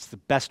this, and it's the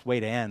best way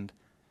to end.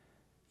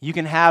 You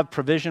can have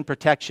provision,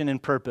 protection,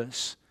 and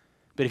purpose,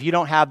 but if you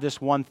don't have this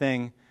one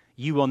thing,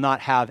 you will not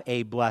have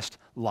a blessed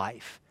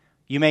life.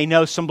 You may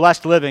know some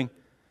blessed living,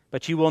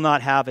 but you will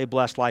not have a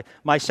blessed life.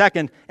 My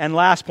second and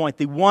last point,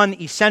 the one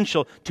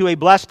essential to a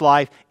blessed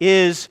life,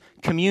 is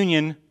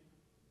communion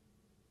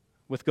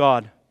with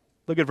God.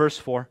 Look at verse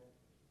 4.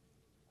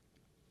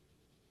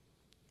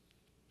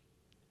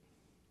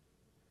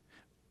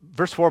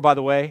 Verse 4, by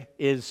the way,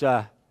 is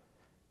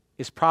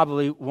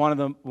probably one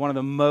of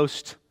the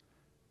most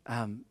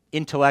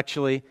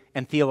intellectually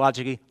and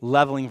theologically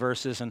leveling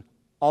verses in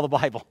all the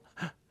Bible.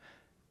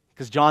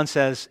 Because John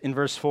says in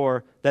verse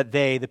 4 that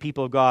they, the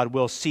people of God,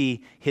 will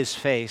see His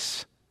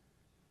face,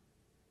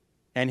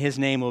 and His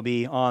name will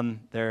be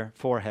on their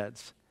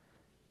foreheads.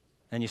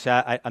 And you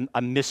say,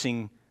 I'm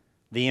missing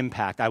the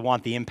impact. I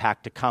want the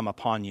impact to come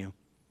upon you.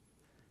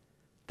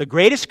 The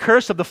greatest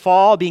curse of the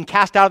fall, being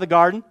cast out of the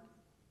garden,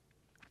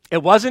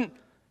 it wasn't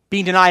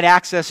being denied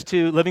access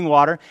to living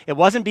water. It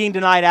wasn't being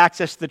denied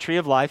access to the tree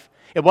of life.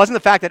 It wasn't the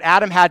fact that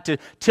Adam had to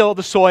till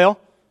the soil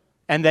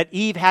and that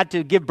Eve had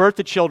to give birth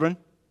to children.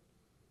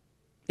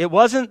 It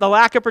wasn't the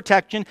lack of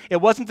protection.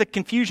 It wasn't the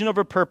confusion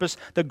over purpose.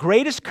 The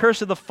greatest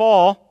curse of the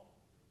fall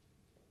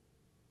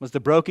was the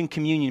broken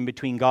communion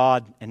between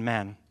God and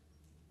man.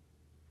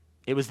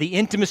 It was the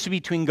intimacy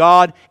between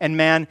God and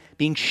man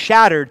being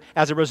shattered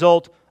as a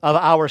result of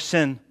our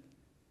sin.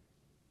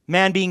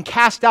 Man being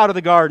cast out of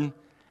the garden,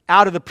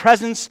 out of the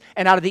presence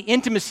and out of the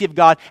intimacy of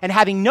God, and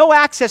having no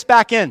access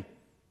back in.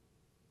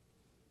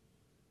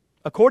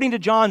 According to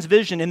John's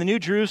vision in the New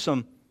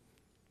Jerusalem,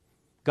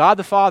 God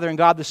the Father and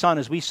God the Son,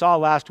 as we saw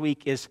last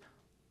week, is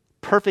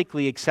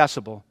perfectly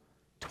accessible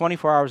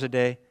 24 hours a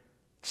day,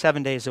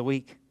 7 days a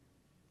week.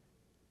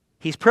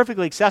 He's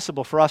perfectly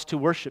accessible for us to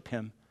worship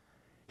Him.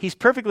 He's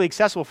perfectly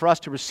accessible for us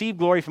to receive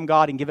glory from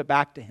God and give it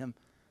back to Him.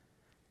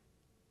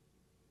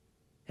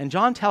 And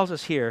John tells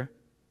us here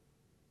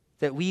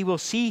that we will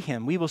see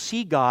Him, we will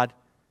see God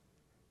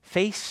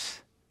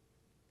face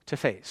to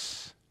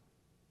face.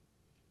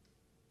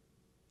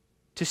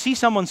 To see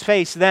someone's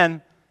face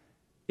then,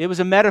 it was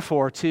a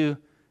metaphor to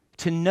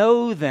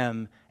know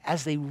them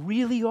as they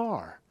really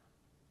are.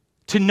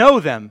 To know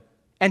them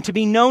and to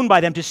be known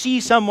by them, to see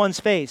someone's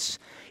face.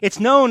 It's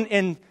known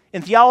in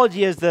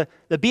theology as the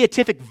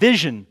beatific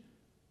vision.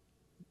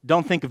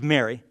 Don't think of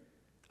Mary.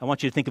 I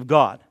want you to think of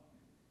God.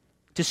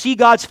 To see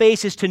God's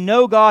face is to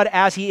know God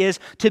as He is,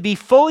 to be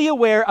fully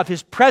aware of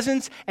His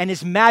presence and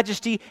His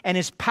majesty and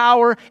His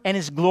power and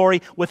His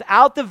glory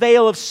without the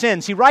veil of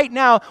sin. See, right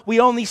now,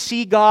 we only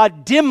see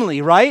God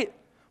dimly, right?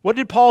 What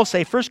did Paul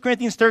say? 1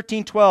 Corinthians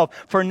 13:12.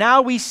 For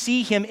now we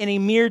see Him in a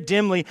mere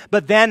dimly,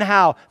 but then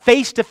how?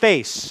 Face to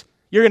face.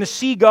 You're going to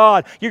see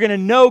God. You're going to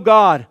know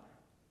God.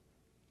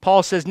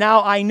 Paul says,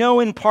 now I know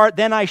in part,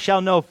 then I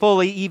shall know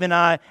fully, even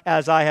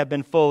as I have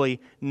been fully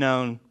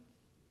known.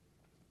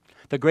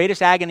 The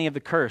greatest agony of the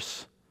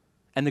curse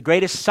and the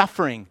greatest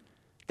suffering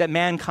that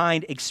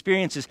mankind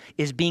experiences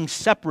is being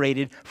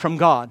separated from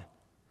God.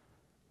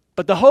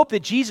 But the hope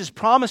that Jesus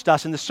promised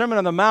us in the Sermon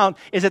on the Mount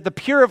is that the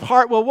pure of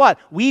heart will what?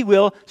 We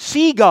will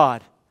see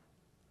God.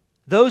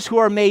 Those who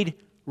are made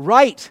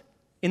right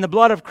in the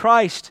blood of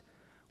Christ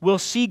will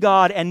see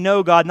God and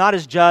know God, not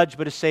as judge,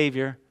 but as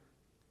Savior.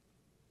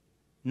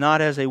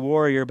 Not as a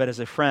warrior, but as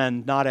a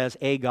friend. Not as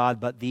a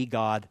God, but the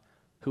God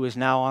who is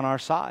now on our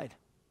side.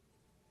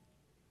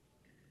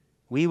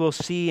 We will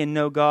see and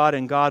know God,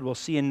 and God will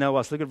see and know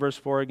us. Look at verse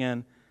 4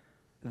 again.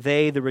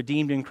 They, the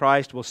redeemed in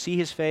Christ, will see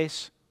His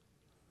face,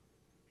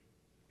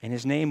 and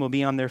His name will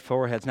be on their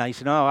foreheads. Now you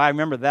say, no, I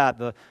remember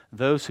that.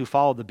 Those who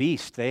followed the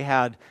beast, they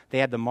had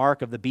the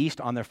mark of the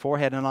beast on their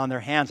forehead and on their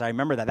hands. I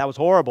remember that. That was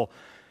horrible.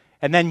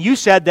 And then you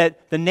said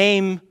that the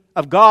name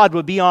of God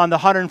would be on the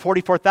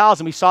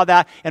 144,000. We saw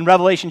that in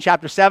Revelation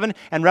chapter 7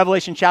 and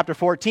Revelation chapter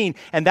 14.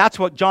 And that's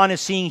what John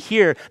is seeing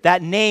here,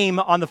 that name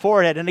on the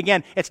forehead. And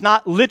again, it's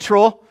not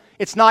literal.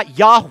 It's not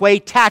Yahweh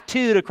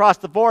tattooed across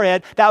the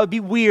forehead. That would be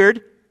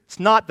weird. It's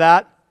not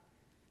that.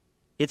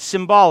 It's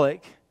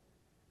symbolic.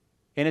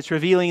 And it's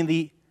revealing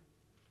the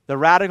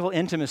radical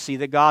intimacy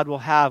that God will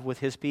have with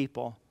His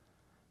people.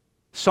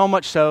 So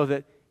much so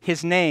that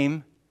His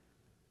name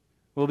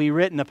will be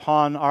written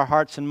upon our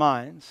hearts and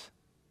minds.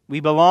 We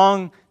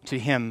belong to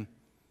Him.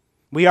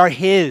 We are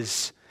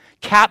His,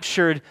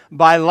 captured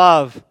by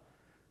love.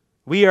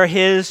 We are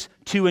His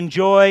to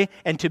enjoy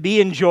and to be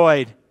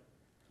enjoyed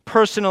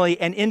personally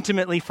and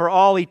intimately for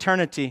all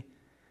eternity.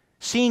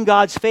 Seeing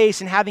God's face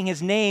and having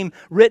His name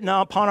written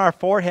upon our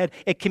forehead,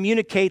 it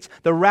communicates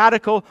the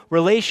radical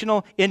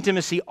relational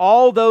intimacy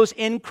all those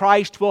in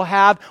Christ will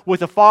have with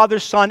the Father,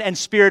 Son, and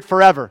Spirit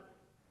forever.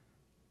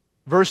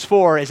 Verse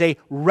 4 is a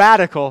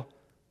radical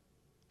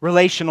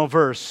relational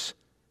verse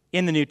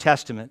in the New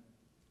Testament.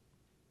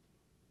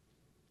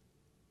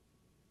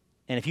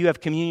 And if you have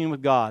communion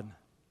with God,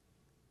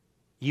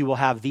 you will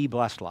have the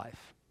blessed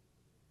life.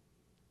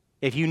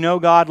 If you know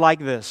God like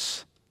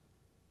this,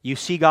 you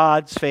see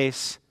God's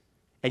face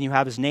and you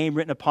have His name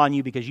written upon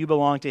you because you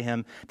belong to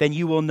Him, then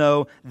you will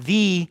know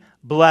the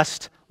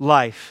blessed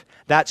life,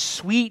 that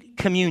sweet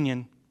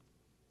communion.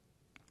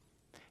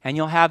 And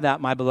you'll have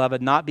that, my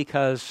beloved, not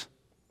because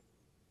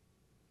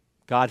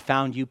God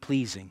found you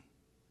pleasing,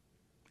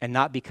 and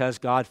not because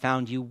God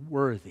found you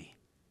worthy.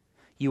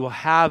 You will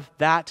have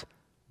that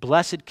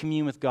blessed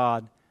communion with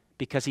God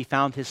because He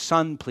found His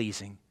Son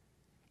pleasing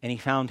and He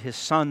found His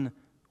Son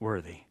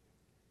worthy.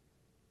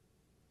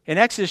 In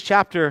Exodus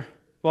chapter,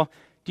 do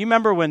you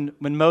remember when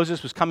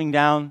Moses was coming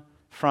down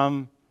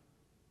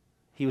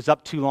he was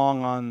up too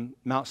long on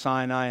Mount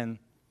Sinai and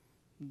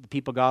the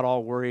people got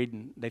all worried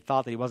and they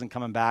thought that he wasn't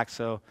coming back,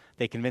 so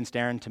they convinced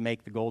Aaron to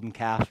make the golden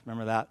calf.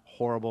 Remember that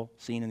horrible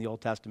scene in the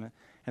Old Testament?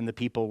 And the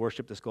people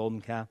worshiped this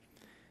golden calf.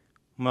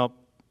 Well,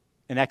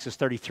 in Exodus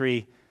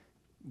 33,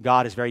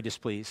 God is very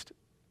displeased.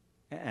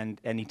 And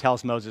He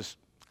tells Moses,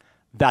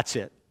 that's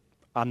it.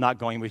 I'm not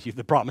going with you to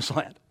the promised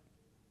land.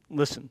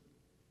 Listen.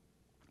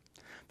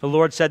 The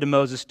Lord said to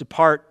Moses,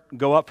 depart,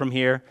 go up from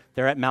here.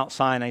 They're at Mount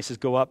Sinai. He says,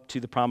 go up to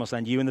the promised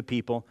land, you and the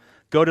people.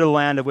 Go to the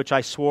land of which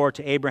I swore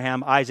to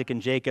Abraham, Isaac,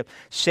 and Jacob,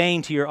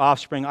 saying to your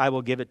offspring, I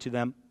will give it to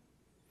them.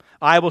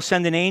 I will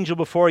send an angel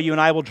before you,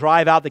 and I will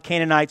drive out the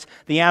Canaanites,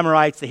 the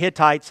Amorites, the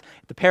Hittites,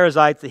 the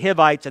Perizzites, the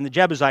Hivites, and the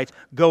Jebusites.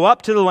 Go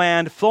up to the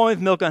land flowing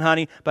with milk and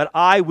honey, but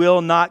I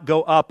will not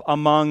go up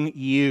among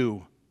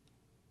you.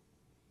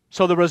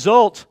 So the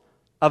result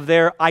of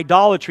their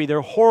idolatry,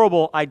 their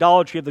horrible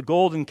idolatry of the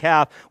golden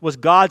calf, was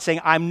God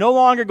saying, I'm no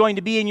longer going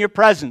to be in your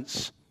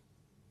presence.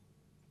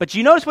 But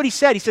you notice what He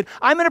said? He said,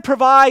 I'm going to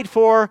provide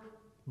for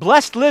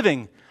blessed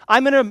living.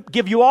 I'm going to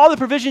give you all the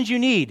provisions you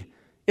need.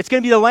 It's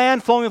going to be the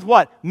land flowing with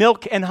what?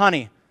 Milk and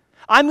honey.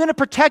 I'm going to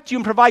protect you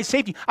and provide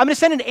safety. I'm going to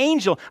send an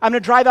angel. I'm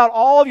going to drive out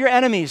all of your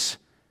enemies.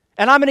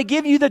 And I'm going to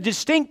give you the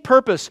distinct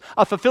purpose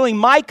of fulfilling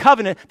my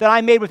covenant that I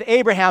made with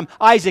Abraham,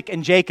 Isaac,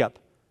 and Jacob.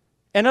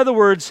 In other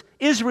words,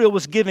 Israel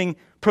was giving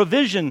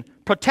provision,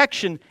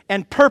 protection,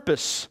 and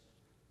purpose.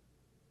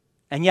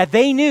 And yet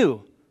they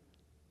knew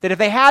that if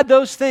they had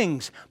those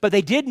things, but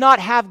they did not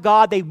have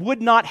God, they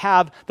would not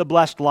have the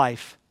blessed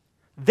life.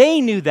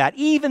 They knew that.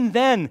 Even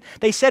then,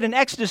 they said in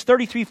Exodus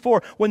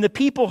 33:4, when the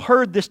people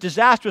heard this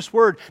disastrous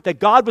word that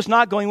God was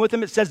not going with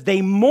them, it says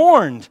they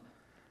mourned.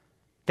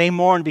 They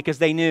mourned because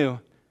they knew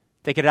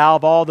they could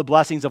have all the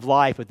blessings of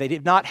life, but they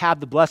did not have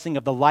the blessing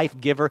of the life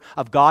giver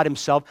of God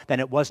Himself, then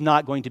it was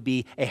not going to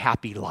be a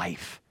happy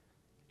life.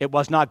 It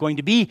was not going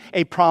to be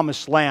a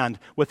promised land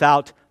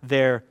without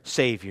their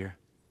Savior.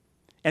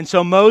 And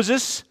so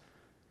Moses,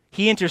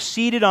 he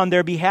interceded on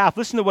their behalf.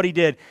 Listen to what he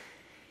did.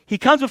 He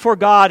comes before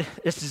God.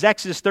 This is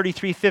Exodus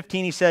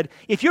 33:15. He said,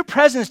 if your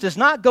presence does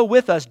not go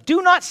with us,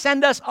 do not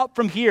send us up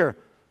from here.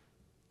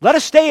 Let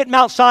us stay at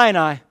Mount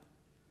Sinai.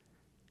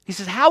 He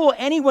says, how will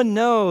anyone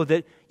know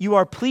that you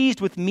are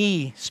pleased with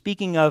me,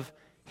 speaking of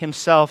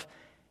himself,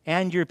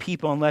 and your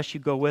people, unless you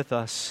go with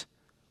us?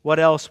 What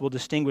else will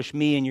distinguish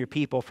me and your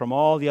people from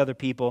all the other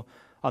people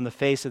on the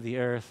face of the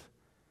earth?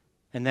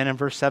 And then in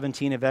verse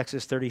 17 of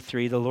Exodus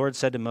 33, the Lord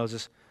said to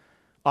Moses,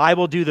 I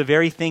will do the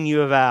very thing you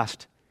have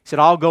asked. He said,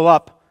 I'll go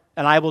up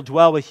and I will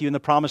dwell with you in the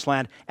promised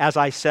land, as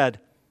I said.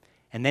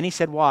 And then he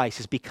said, why? He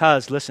says,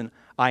 because, listen,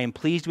 I am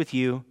pleased with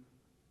you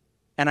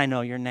and I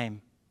know your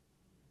name.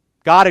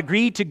 God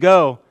agreed to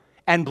go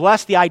and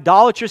bless the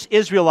idolatrous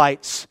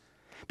Israelites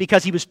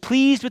because He was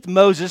pleased with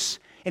Moses.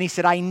 And He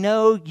said, I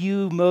know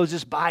you,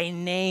 Moses, by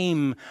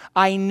name.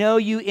 I know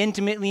you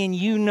intimately and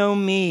you know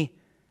me.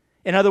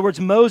 In other words,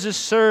 Moses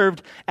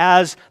served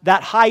as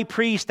that high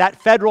priest,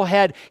 that federal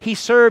head. He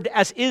served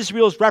as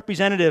Israel's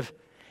representative.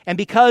 And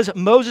because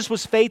Moses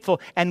was faithful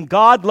and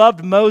God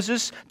loved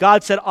Moses,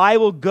 God said, I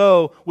will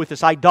go with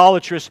this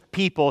idolatrous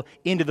people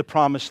into the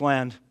promised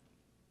land.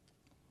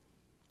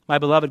 My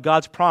beloved,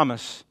 God's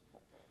promise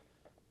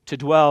to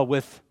dwell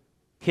with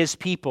His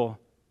people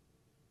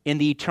in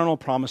the eternal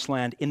promised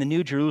land, in the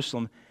New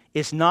Jerusalem,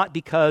 is not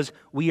because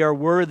we are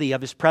worthy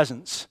of His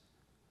presence.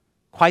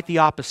 Quite the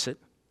opposite.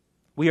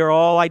 We are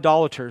all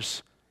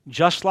idolaters,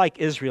 just like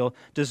Israel,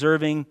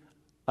 deserving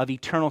of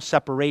eternal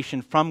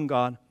separation from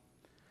God.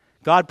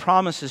 God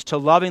promises to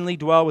lovingly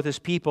dwell with His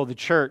people, the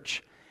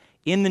church,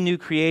 in the new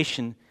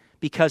creation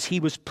because He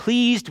was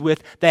pleased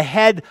with the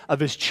head of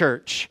His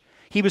church.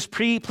 He was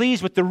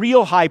pleased with the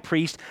real high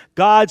priest,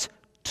 God's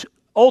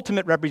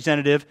ultimate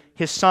representative,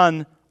 His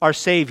Son, our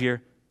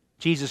Savior,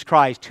 Jesus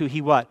Christ, who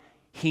He what?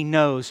 He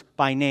knows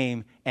by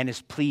name and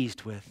is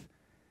pleased with.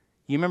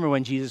 You remember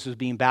when Jesus was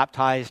being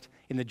baptized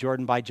in the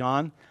Jordan by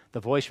John? The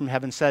voice from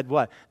heaven said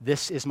what?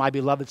 This is my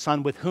beloved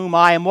Son with whom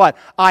I am what?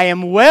 I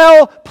am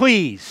well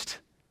pleased.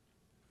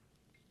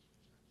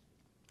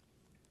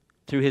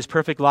 Through His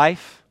perfect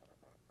life,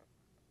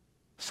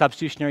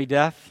 substitutionary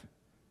death,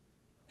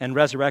 and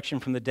resurrection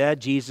from the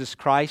dead, Jesus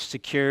Christ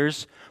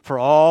secures for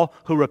all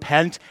who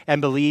repent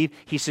and believe,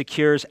 He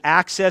secures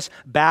access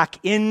back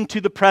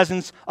into the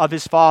presence of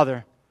His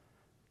Father.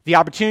 The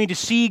opportunity to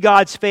see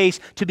God's face,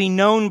 to be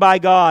known by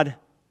God.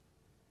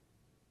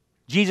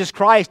 Jesus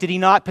Christ, did He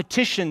not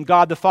petition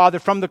God the Father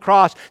from the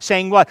cross,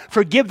 saying what?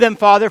 Forgive them,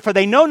 Father, for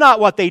they know not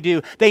what they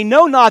do. They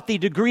know not the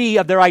degree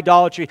of their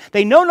idolatry.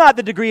 They know not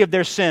the degree of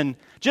their sin.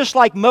 Just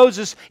like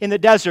Moses in the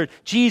desert,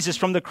 Jesus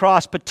from the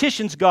cross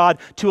petitions God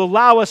to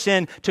allow us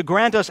in, to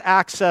grant us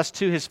access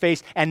to His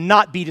face and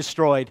not be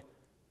destroyed.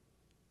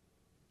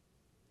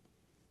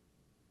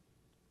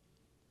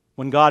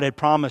 When God had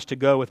promised to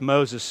go with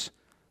Moses,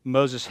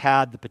 Moses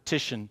had the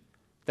petition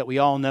that we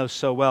all know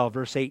so well.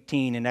 Verse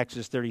 18 in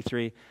Exodus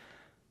 33.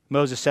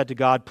 Moses said to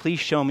God, please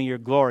show me your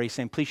glory,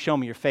 saying, please show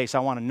me your face. I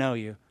want to know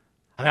you.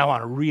 I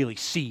want to really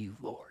see you,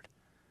 Lord.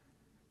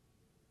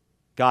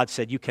 God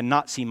said, you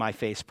cannot see my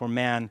face, for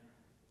man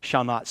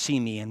shall not see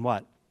me and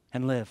what?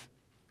 And live.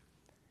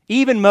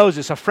 Even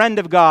Moses, a friend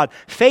of God,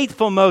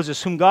 faithful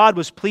Moses, whom God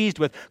was pleased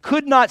with,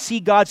 could not see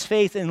God's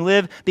face and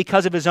live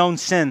because of his own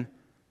sin.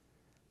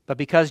 But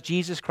because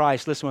Jesus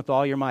Christ, listen with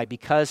all your might,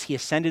 because He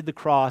ascended the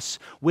cross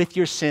with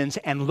your sins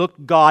and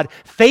looked God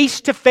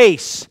face to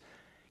face,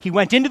 He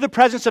went into the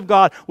presence of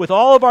God with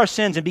all of our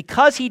sins, and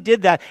because He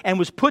did that and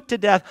was put to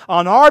death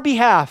on our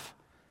behalf,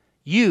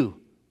 you,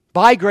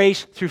 by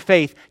grace through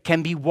faith,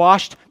 can be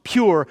washed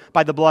pure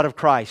by the blood of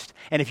Christ.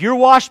 And if you're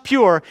washed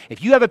pure,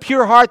 if you have a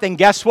pure heart, then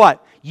guess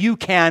what? You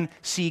can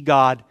see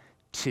God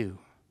too.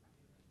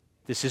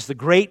 This is the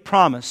great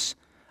promise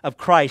of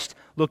Christ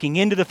looking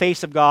into the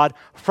face of God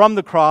from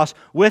the cross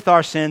with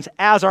our sins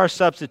as our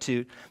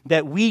substitute,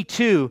 that we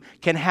too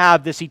can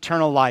have this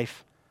eternal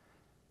life.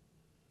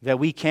 That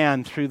we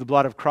can, through the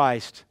blood of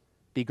Christ,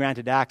 be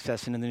granted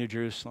access into the New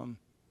Jerusalem.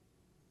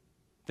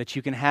 That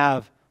you can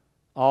have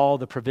all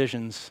the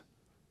provisions,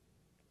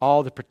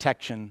 all the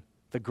protection,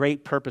 the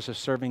great purpose of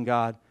serving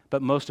God,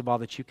 but most of all,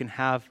 that you can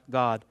have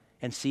God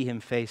and see Him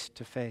face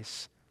to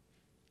face.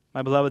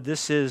 My beloved,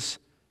 this is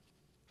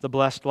the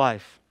blessed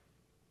life.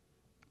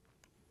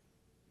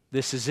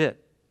 This is it.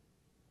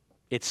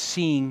 It's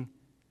seeing,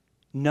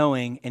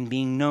 knowing, and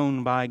being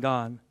known by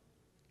God.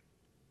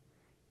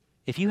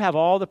 If you have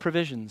all the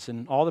provisions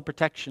and all the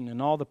protection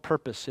and all the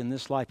purpose in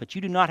this life, but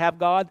you do not have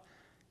God,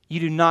 you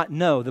do not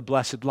know the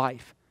blessed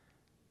life.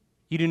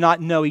 You do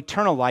not know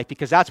eternal life,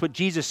 because that's what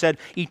Jesus said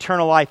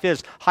eternal life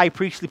is. High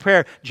priestly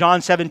prayer, John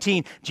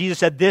 17. Jesus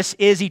said, this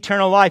is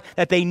eternal life,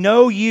 that they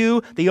know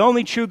you, the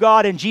only true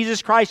God, and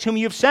Jesus Christ whom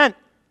you have sent.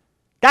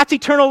 That's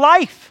eternal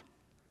life.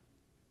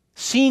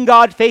 Seeing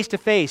God face to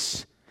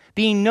face,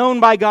 being known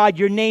by God,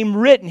 your name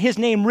written, His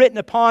name written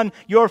upon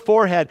your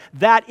forehead.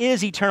 That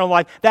is eternal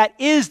life. That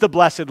is the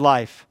blessed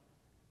life.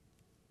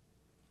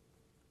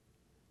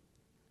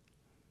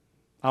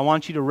 I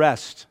want you to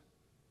rest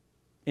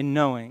in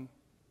knowing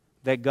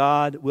that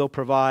God will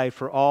provide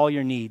for all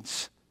your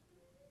needs.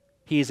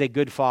 He is a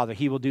good Father.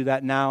 He will do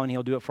that now, and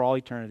He'll do it for all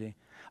eternity.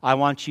 I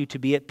want you to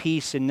be at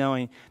peace in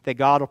knowing that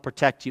God will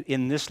protect you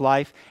in this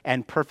life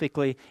and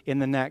perfectly in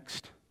the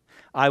next.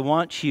 I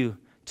want you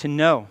to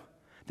know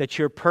that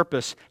your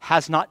purpose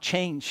has not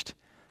changed.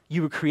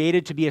 You were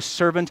created to be a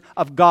servant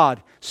of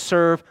God.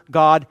 Serve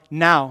God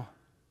now.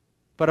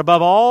 But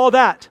above all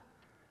that,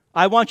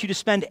 I want you to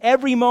spend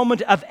every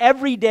moment of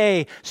every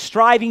day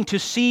striving to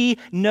see,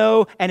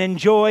 know, and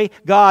enjoy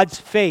God's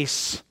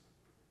face.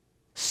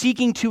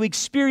 Seeking to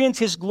experience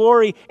His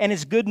glory and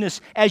His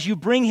goodness as you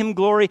bring Him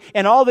glory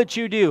in all that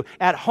you do,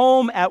 at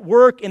home, at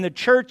work, in the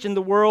church, in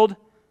the world.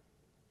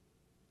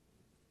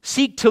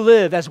 Seek to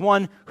live as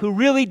one who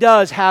really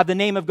does have the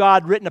name of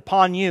God written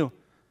upon you.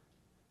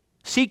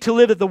 Seek to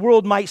live that the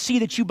world might see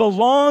that you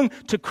belong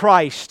to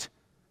Christ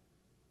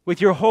with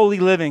your holy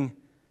living,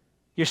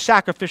 your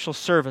sacrificial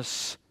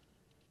service.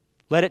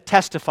 Let it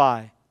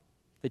testify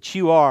that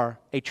you are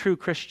a true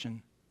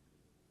Christian,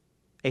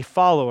 a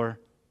follower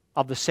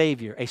of the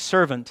Savior, a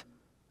servant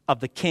of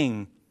the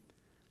King,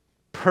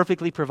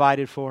 perfectly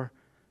provided for,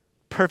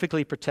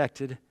 perfectly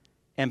protected,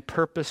 and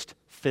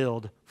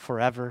purpose-filled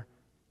forever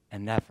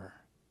and ever.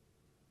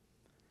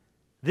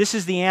 This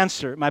is the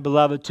answer, my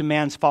beloved, to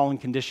man's fallen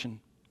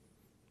condition.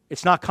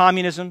 It's not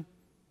communism.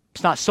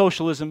 It's not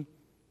socialism.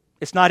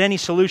 It's not any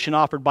solution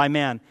offered by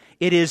man.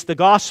 It is the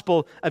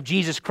gospel of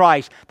Jesus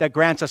Christ that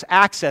grants us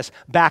access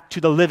back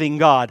to the living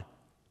God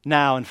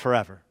now and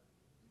forever.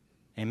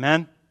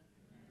 Amen?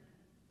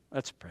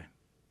 Let's pray.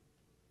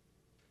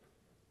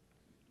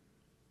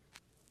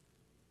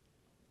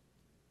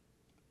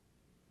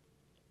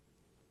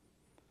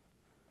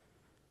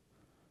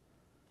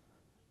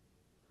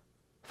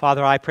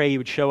 Father, I pray you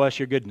would show us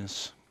your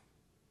goodness.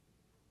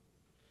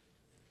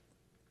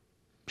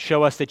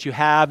 Show us that you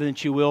have and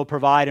that you will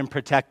provide and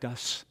protect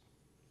us.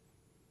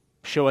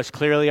 Show us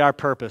clearly our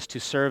purpose to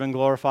serve and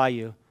glorify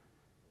you.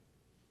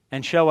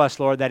 And show us,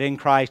 Lord, that in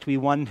Christ we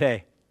one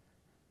day,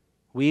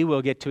 we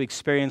will get to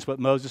experience what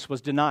Moses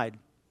was denied.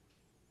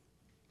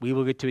 We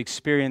will get to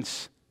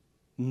experience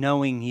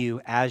knowing you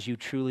as you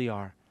truly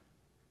are.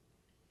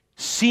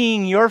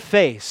 Seeing your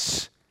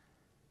face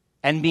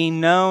and being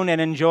known and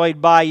enjoyed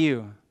by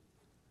you.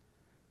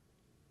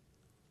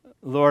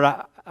 Lord,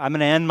 I'm going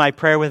to end my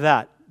prayer with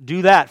that.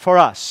 Do that for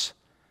us.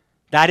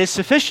 That is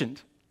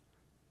sufficient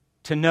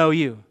to know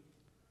you.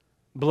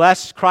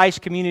 Bless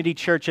Christ Community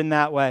Church in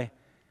that way.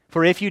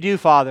 For if you do,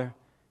 Father,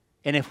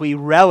 and if we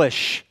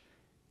relish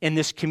in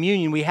this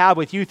communion we have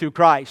with you through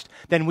Christ,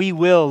 then we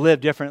will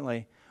live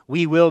differently.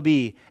 We will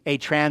be a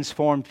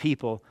transformed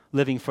people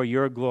living for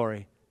your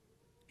glory.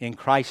 In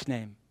Christ's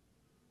name,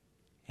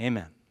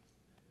 amen.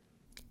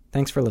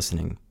 Thanks for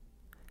listening.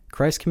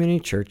 Christ Community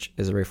Church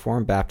is a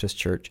Reformed Baptist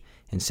church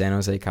in San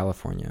Jose,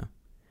 California.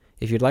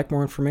 If you'd like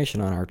more information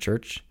on our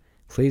church,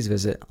 please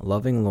visit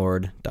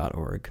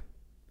lovinglord.org.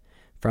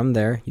 From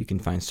there, you can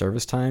find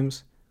service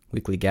times,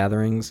 weekly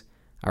gatherings,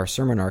 our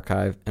sermon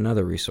archive, and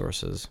other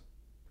resources.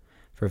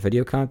 For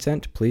video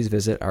content, please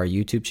visit our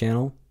YouTube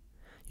channel.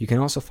 You can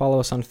also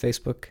follow us on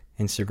Facebook,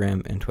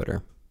 Instagram, and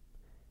Twitter.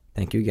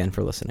 Thank you again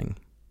for listening.